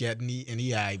glitter is getting in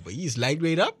the eye, but he's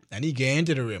lightweight up and he get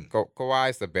into the rim. Kawhi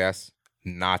is the best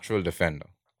natural defender.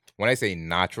 When I say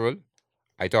natural,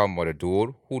 I talk about a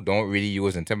dude who don't really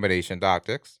use intimidation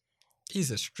tactics. He's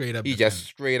a straight up. He defender. Just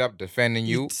straight up defending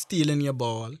you. He's stealing your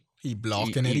ball. He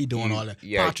blocking it. He doing all that.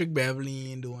 Yeah. Patrick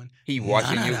Beverly ain't doing. He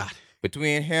watching you.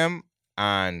 Between him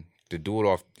and the dude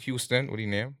of Houston, what do you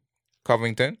name?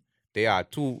 Covington. They are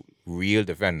 2 real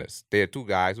defenders. They are 2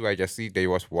 guys who I just see. They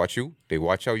just watch you. They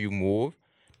watch how you move.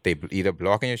 They either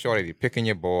blocking your shot or they picking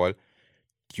your ball.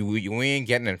 You ain't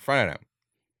getting in front of them.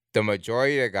 The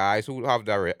majority of the guys who have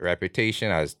that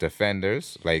reputation as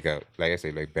defenders, like I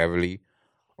say, like Beverly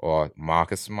or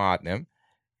Marcus Smart, them,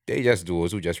 they just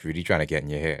dudes who just really trying to get in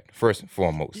your head, first and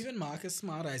foremost. Even Marcus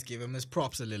Smart, I give him his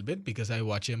props a little bit because I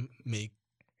watch him make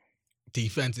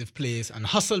defensive plays and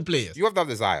hustle plays. You have to have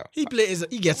desire. He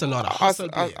gets a lot of hustle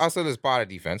plays. Hustle is part of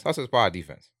defense.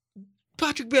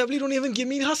 Patrick Beverly don't even give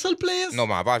me hustle players. No,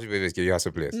 man, Patrick Beverly give you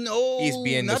hustle players. No, he's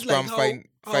being the scrum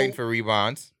fighting for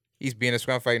rebounds. He's being a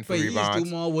scrum fighting for rebounds. He used to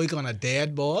do more work on a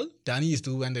dead ball than he used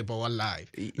to when the ball live.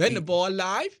 When the ball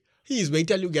live, he's wait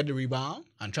till you get the rebound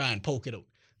and try and poke it out.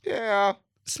 Yeah.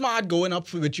 Smart going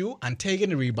up with you and taking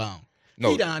the rebound. No.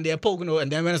 He down there poking out,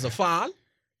 and then when it's a foul,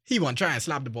 he want to try and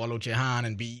slap the ball out your hand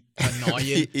and be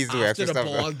annoying after the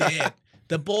ball dead.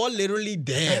 The ball literally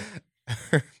dead.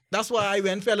 That's why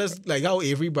when fellas like how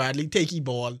Avery Bradley take his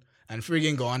ball and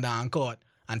friggin' going down court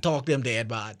and talk them dead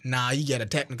bad. Nah, you get a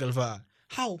technical foul.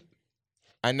 How?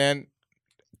 And then,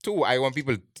 2, I want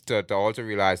people to also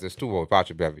realize this too about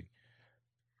Patrick Beverly.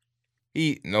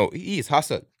 He's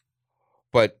hustled.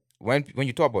 But when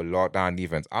you talk about lockdown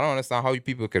defense, I don't understand how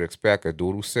people could expect a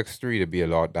dude who's 6'3" to be a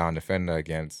lockdown defender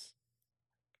against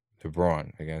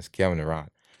LeBron, against Kevin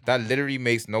Durant. That literally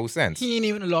makes no sense. He ain't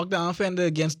even a lockdown defender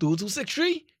against dudes who's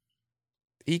 6'3".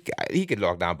 He could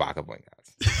lock down backup point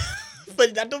guards.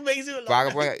 But that don't make you a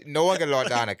lockdown. No one can lock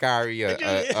down a Kyrie,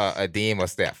 a Dame, or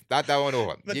Steph. That one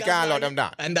over. You can't lock them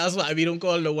down. And that's why we don't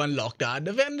call no one lockdown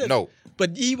defender. No.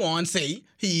 But he won't say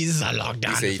he's a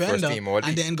lockdown defender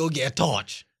and then go get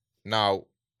torch. Now,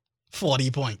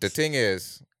 40 points. The thing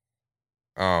is,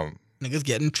 niggas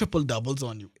getting triple doubles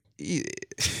on you.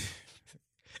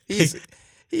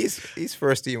 He's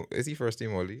first team. Is he first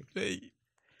team only? Hey,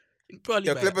 probably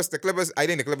The by Clippers. The Clippers. I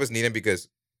think the Clippers need him because,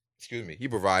 excuse me, he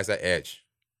provides that edge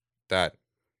that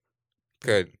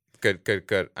could.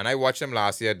 And I watched him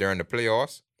last year during the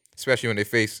playoffs, especially when they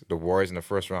faced the Warriors in the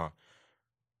first round.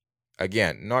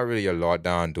 Again, not really a low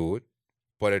down dude,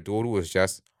 but a dude who was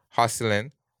just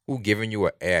hustling, who giving you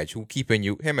an edge, who keeping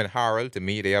you. Him and Harold, to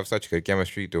me, they have such good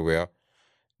chemistry to where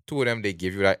two of them they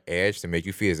give you that edge to make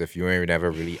you feel as if you ain't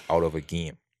never really out of a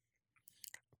game.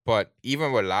 But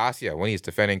even with last year when he's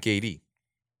defending KD,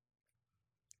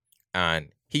 and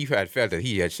he had felt that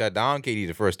he had shut down KD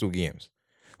the first two games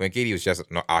when KD was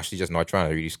just not trying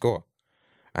to really score,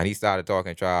 and he started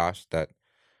talking trash that,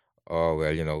 oh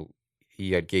well,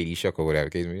 he had KD shook or whatever.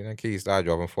 And KD started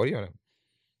dropping 40 on him.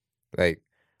 Like,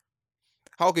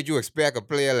 how could you expect a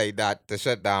player like that to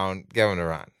shut down Kevin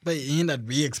Durant? But ain't that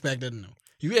we expected? No.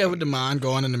 You ever the man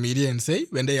go on in the media and say,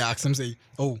 when they ask him, say,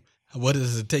 oh, what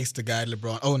does it take to guide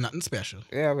LeBron? Oh, nothing special.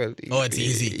 Yeah, well, it's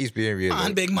easy. He's being real.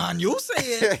 Man, big man, you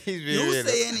saying, real.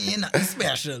 Saying he ain't nothing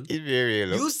special. He's being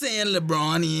real. You saying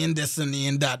LeBron he ain't this and he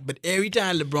ain't that, but every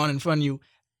time LeBron in front of you,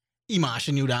 he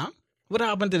marching you down. What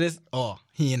happened to this? Oh,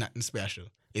 he ain't nothing special.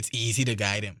 It's easy to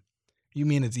guide him. You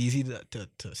mean it's easy to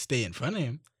stay in front of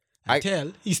him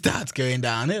until he starts going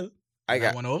downhill? I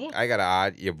gotta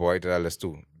add your boy to that list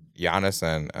too. Giannis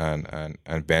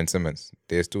and Ben Simmons.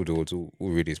 There's two dudes who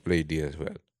really played D as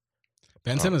well.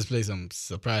 Ben Simmons plays some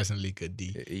surprisingly good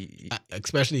D,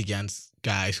 especially against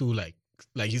guys who like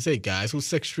you say, guys who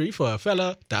 6'3" for a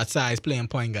fella that size playing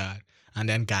point guard and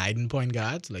then guiding point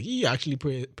guards. Like he actually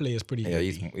plays pretty good.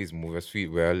 Yeah, he's move his feet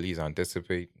well. He's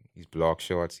anticipate. He's block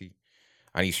shots.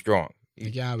 And he's strong. I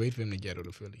can't wait for him to get out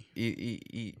of Philly.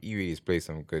 He really plays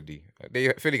some good D.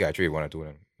 Philly got to trade one or two of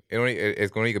them.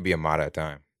 It's going to be a matter of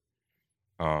time.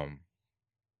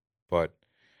 But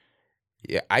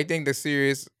yeah, I think the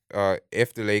series,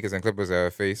 if the Lakers and Clippers ever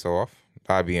face off,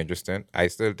 that'd be interesting. I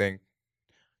still think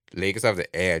Lakers have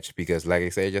the edge because, like I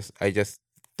said,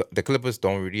 the Clippers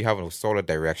don't really have a solid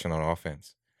direction on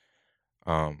offense.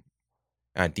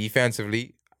 And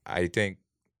defensively, I think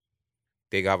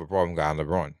they have a problem guarding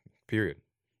LeBron. Period.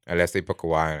 Unless they put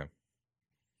Kawhi in him,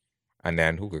 and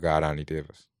then who could guard Anthony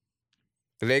Davis?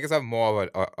 The Lakers have more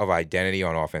of identity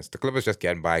on offense. The Clippers just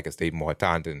getting by because they're more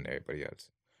talented than everybody else.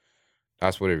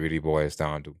 That's what it really boils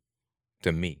down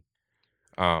to me.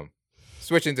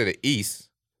 Switching to the East,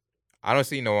 I don't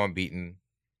see no one beating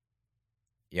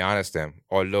Giannis them.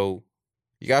 Although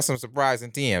you got some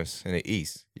surprising teams in the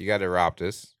East. You got the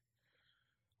Raptors,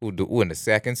 who in the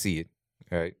second seed,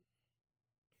 right?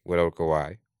 Without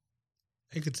Kawhi.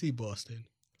 I could see Boston.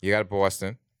 You got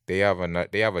Boston. They have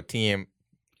a team.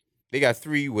 They got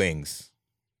three wings: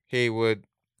 Hayward,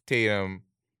 Tatum,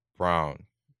 Brown.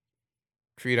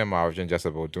 Three of them averaging just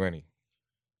about 20.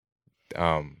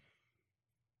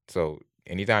 So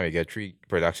anytime you get three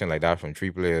production like that from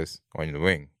three players on the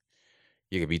wing,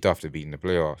 you could be tough to beat in the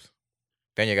playoffs.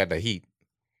 Then you got the Heat.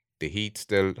 The Heat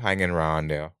still hanging around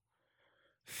there.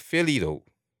 Philly though,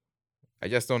 I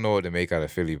just don't know what to make out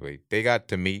of Philly, but they got,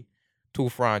 to me, two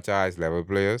franchise level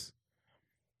players,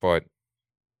 but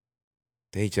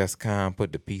they just can't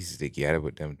put the pieces together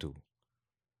with them two.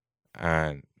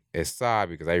 And it's sad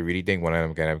because I really think one of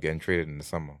them can end up getting traded in the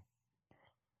summer.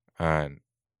 And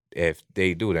if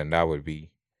they do, then that would be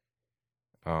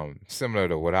similar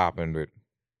to what happened with.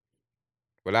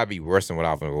 Well, that'd be worse than what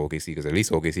happened with OKC because at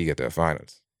least OKC get to the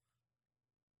finals.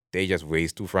 They just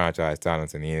waste two franchise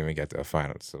talents and they didn't even get to the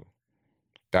finals. So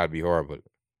that'd be horrible.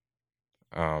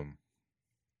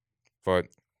 But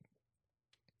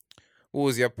who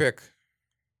was your pick?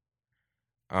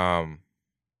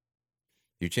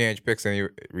 You changed picks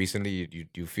recently.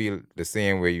 You feel the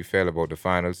same way you felt about the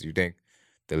finals? You think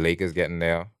the Lakers getting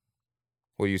there?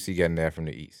 Who do you see getting there from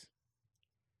the East?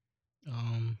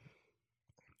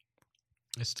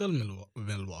 It's still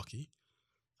Milwaukee.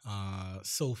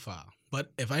 So far,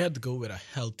 but if I had to go with a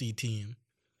healthy team,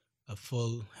 a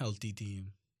full healthy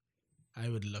team, I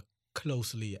would look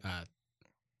closely at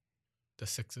the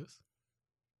Sixers.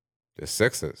 The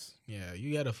Sixers? Yeah,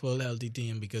 you got a full healthy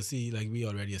team because, see, like we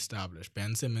already established,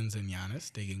 Ben Simmons and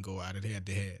Giannis, they can go at it head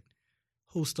to head.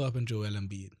 Who's stopping Joel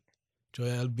Embiid?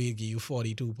 Joel Embiid give you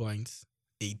 42 points,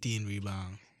 18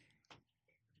 rebounds,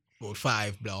 about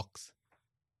 5 blocks.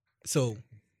 So,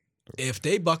 if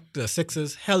they buck the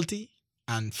Sixers healthy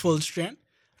and full strength,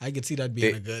 I could see that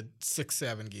being a good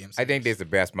 6-7 games. I think there's the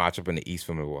best matchup in the East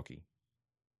for Milwaukee.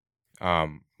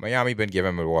 Miami been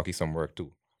giving Milwaukee some work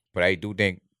too. But I do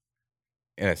think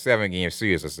in a 7-game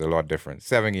series, it's a lot different.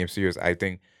 7-game series, I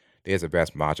think there's the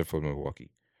best matchup for Milwaukee.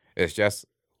 It's just,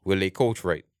 will they coach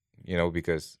right?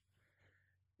 Because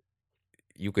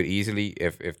you could easily,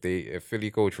 if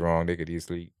Philly coach wrong, they could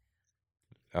easily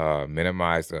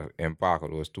minimize the impact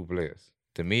of those two players.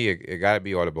 To me, it got to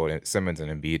be all about Simmons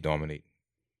and Embiid dominating,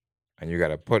 and you got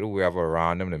to put whoever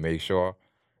around them to make sure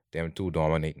them two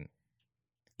dominating,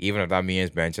 even if that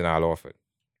means benching Al Horford,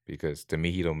 because to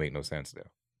me he don't make no sense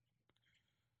there.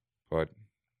 But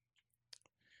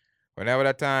whenever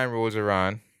that time rolls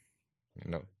around,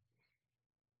 you know,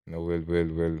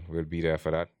 we'll be there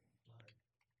for that.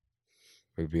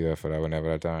 We'll be there for that whenever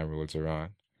that time rolls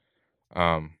around.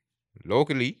 Um,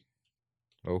 locally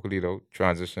though,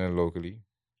 transitioning locally,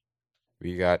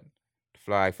 we got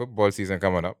flag football season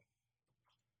coming up.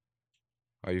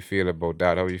 How you feel about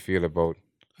that? How you feel about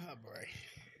Oh boy.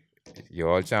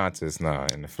 your chances now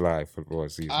in the flag football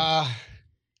season? Like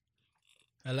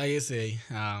I say,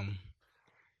 I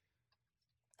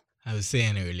was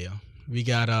saying earlier, we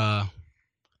got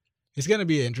it's gonna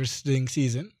be an interesting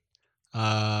season.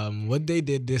 What they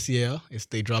did this year is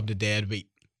they dropped the dead weight.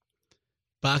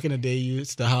 Back in the day, you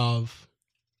used to have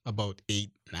about 8,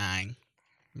 9,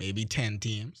 maybe 10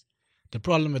 teams. The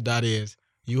problem with that is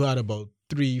you had about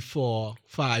 3, 4,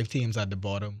 5 teams at the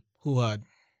bottom who had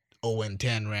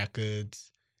 0-10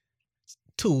 records,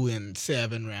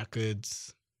 2-7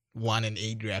 records,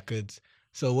 1-8 records.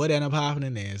 So what ended up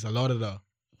happening is a lot of the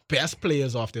best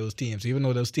players off those teams, even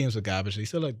though those teams were garbage, they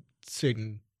still had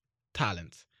certain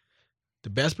talents.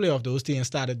 The best player of those teams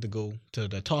started to go to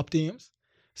the top teams.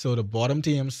 So the bottom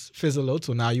teams fizzle out.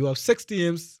 So now you have 6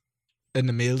 teams in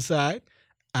the male side,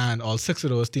 and all 6 of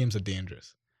those teams are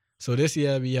dangerous. So this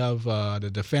year we have the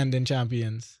defending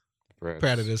champions,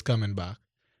 Predators, coming back.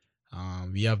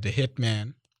 We have the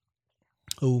Hitman,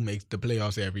 who makes the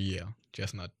playoffs every year,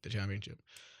 just not the championship.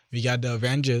 We got the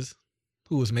Avengers,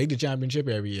 who make the championship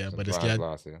every year, but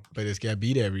it's get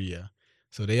beat every year.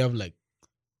 So they have like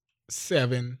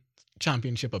 7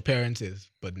 championship appearances,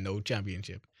 but no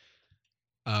championship.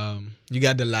 You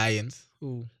got the Lions,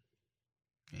 who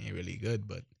ain't really good,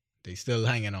 but they still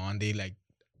hanging on. They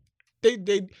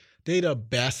the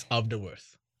best of the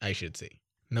worst, I should say.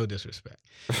 No disrespect.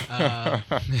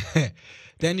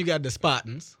 Then you got the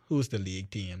Spartans, who's the league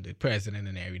team. The president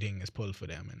and everything is pulled for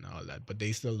them and all that, but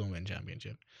they still don't win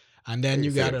championship. And then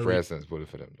you got the president's pulled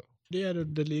for them though. Yeah,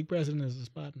 the league president is a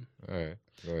Spartan. All right,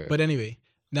 go ahead. But anyway,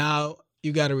 now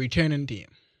you got a returning team,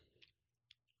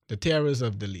 the terrors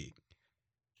of the league.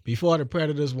 Before the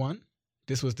Predators won,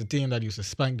 this was the team that used to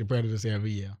spank the Predators every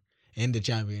year in the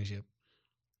championship.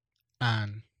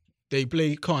 And they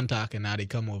play contact, and now they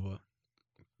come over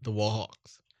the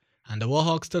Warhawks. And the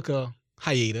Warhawks took a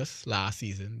hiatus last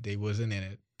season. They wasn't in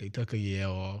it. They took a year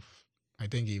off. I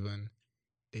think even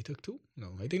they took 2.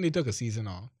 No, I think they took a season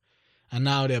off. And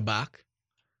now they're back,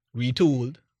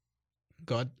 retooled,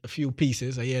 got a few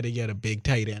pieces. I hear they get a big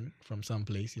tight end from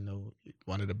someplace,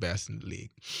 one of the best in the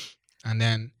league. And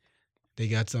then they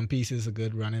got some pieces, a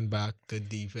good running back, good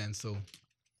defense. So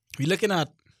we're looking at,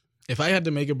 if I had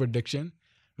to make a prediction,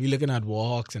 we're looking at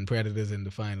Warhawks and Predators in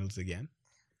the finals again.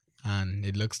 And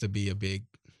it looks to be a big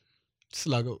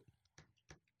slug out.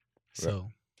 So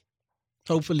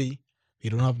hopefully we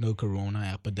don't have no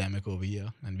corona epidemic over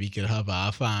here, and we could have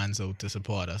our fans out to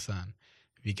support us, and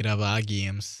we could have our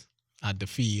games at the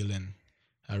field and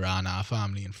around our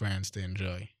family and friends to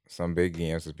enjoy. Some big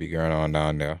games will be going on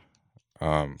down there.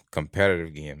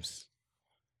 Competitive games.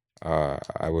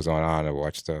 I was on to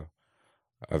watch the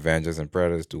Avengers and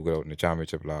Predators do go out in the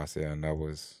championship last year, and that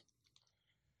was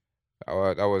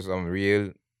some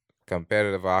real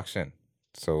competitive action.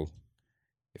 So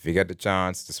if you get the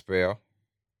chance to spare,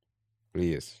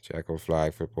 please check out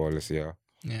flag football this year.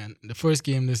 Yeah, the first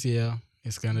game this year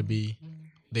is gonna be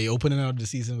they opening up the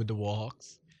season with the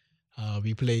Warhawks.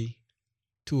 We play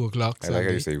 2:00. I like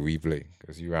how you say we play,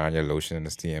 because you ran your lotion in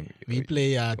this team. We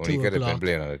play at 2:00. You could have been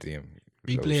playing on the team.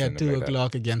 We play at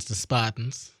 2:00 against the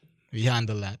Spartans. We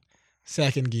handle that.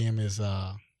 Second game is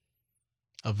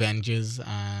Avengers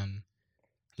and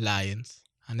Lions.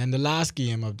 And then the last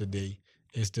game of the day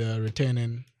is the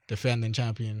returning defending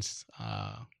champions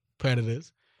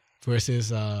Predators versus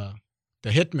the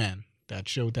Hitman that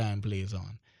Showtime plays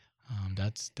on.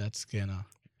 That's gonna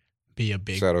be a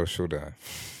big Shadow Showdown.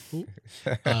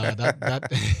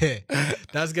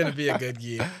 That's gonna be a good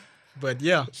game. But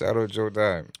yeah, Shadow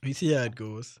Showdown. We see how it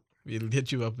goes. We'll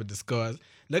hit you up with the scores.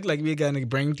 Look like we're gonna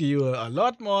bring to you a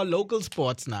lot more local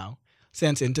sports now,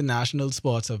 since international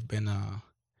sports have been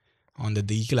on the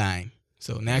decline.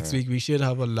 So next week we should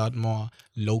have a lot more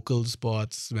local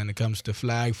sports when it comes to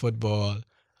flag football.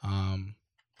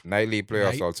 Night League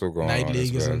playoffs also going on. Night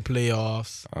League is in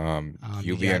playoffs.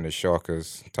 UB and the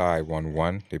Shockers tie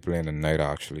 1-1. They play in the night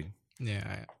actually.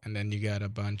 Yeah, and then you got a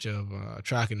bunch of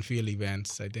track and field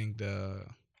events. I think the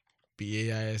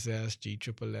BAISS,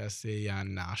 GSSSA,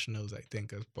 and Nationals, I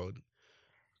think, is about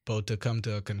to come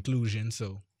to a conclusion.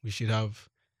 So we should have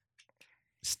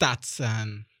stats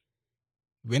and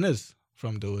winners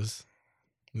from those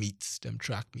meets, them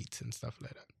track meets and stuff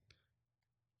like that.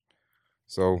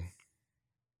 So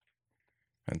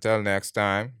until next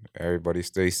time, everybody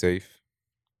stay safe.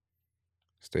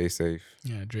 Stay safe.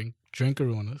 Yeah, drink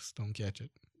Coronas, don't catch it.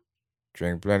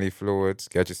 Drink plenty fluids.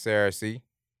 Get your Cersei.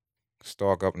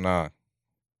 Stock up now.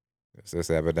 It's this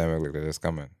epidemic that is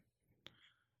coming.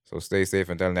 So stay safe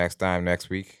until next time, next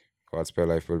week. God's Spell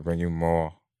Life will bring you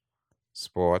more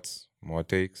sports, more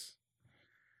takes,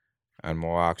 and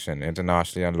more action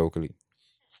internationally and locally.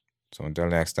 So until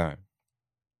next time.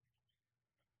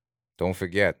 Don't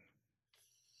forget,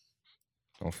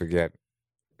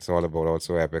 it's all about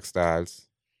also Epic Styles.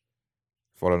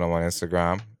 Follow them on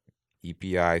Instagram,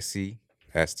 EPICSTYLEZ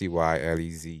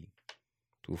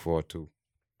 242.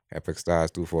 Epic Styles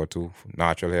 242.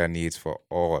 Natural hair needs for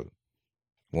all.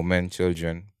 Women,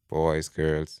 children, boys,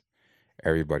 girls,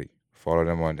 everybody. Follow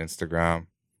them on Instagram.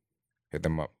 Hit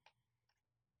them up.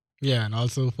 Yeah, and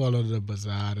also follow the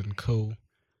Bazard and Co.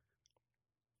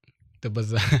 The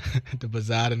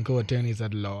Bazard and Co. attorneys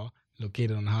at law,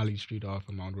 located on Harley Street off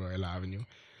of Mount Royal Avenue.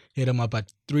 Hit them up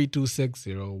at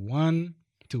 326-0126,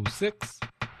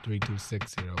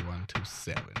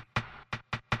 326-0127.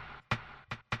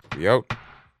 We out.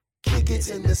 Kick it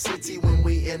in the city when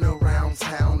we in around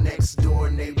town. Next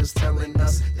door neighbors telling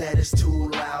us that it's too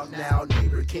loud now.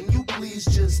 Neighbor, can you please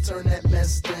just turn that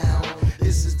mess down?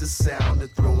 This is the sound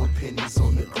of throwing pennies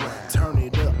on the ground. Turn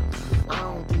it up. I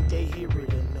don't think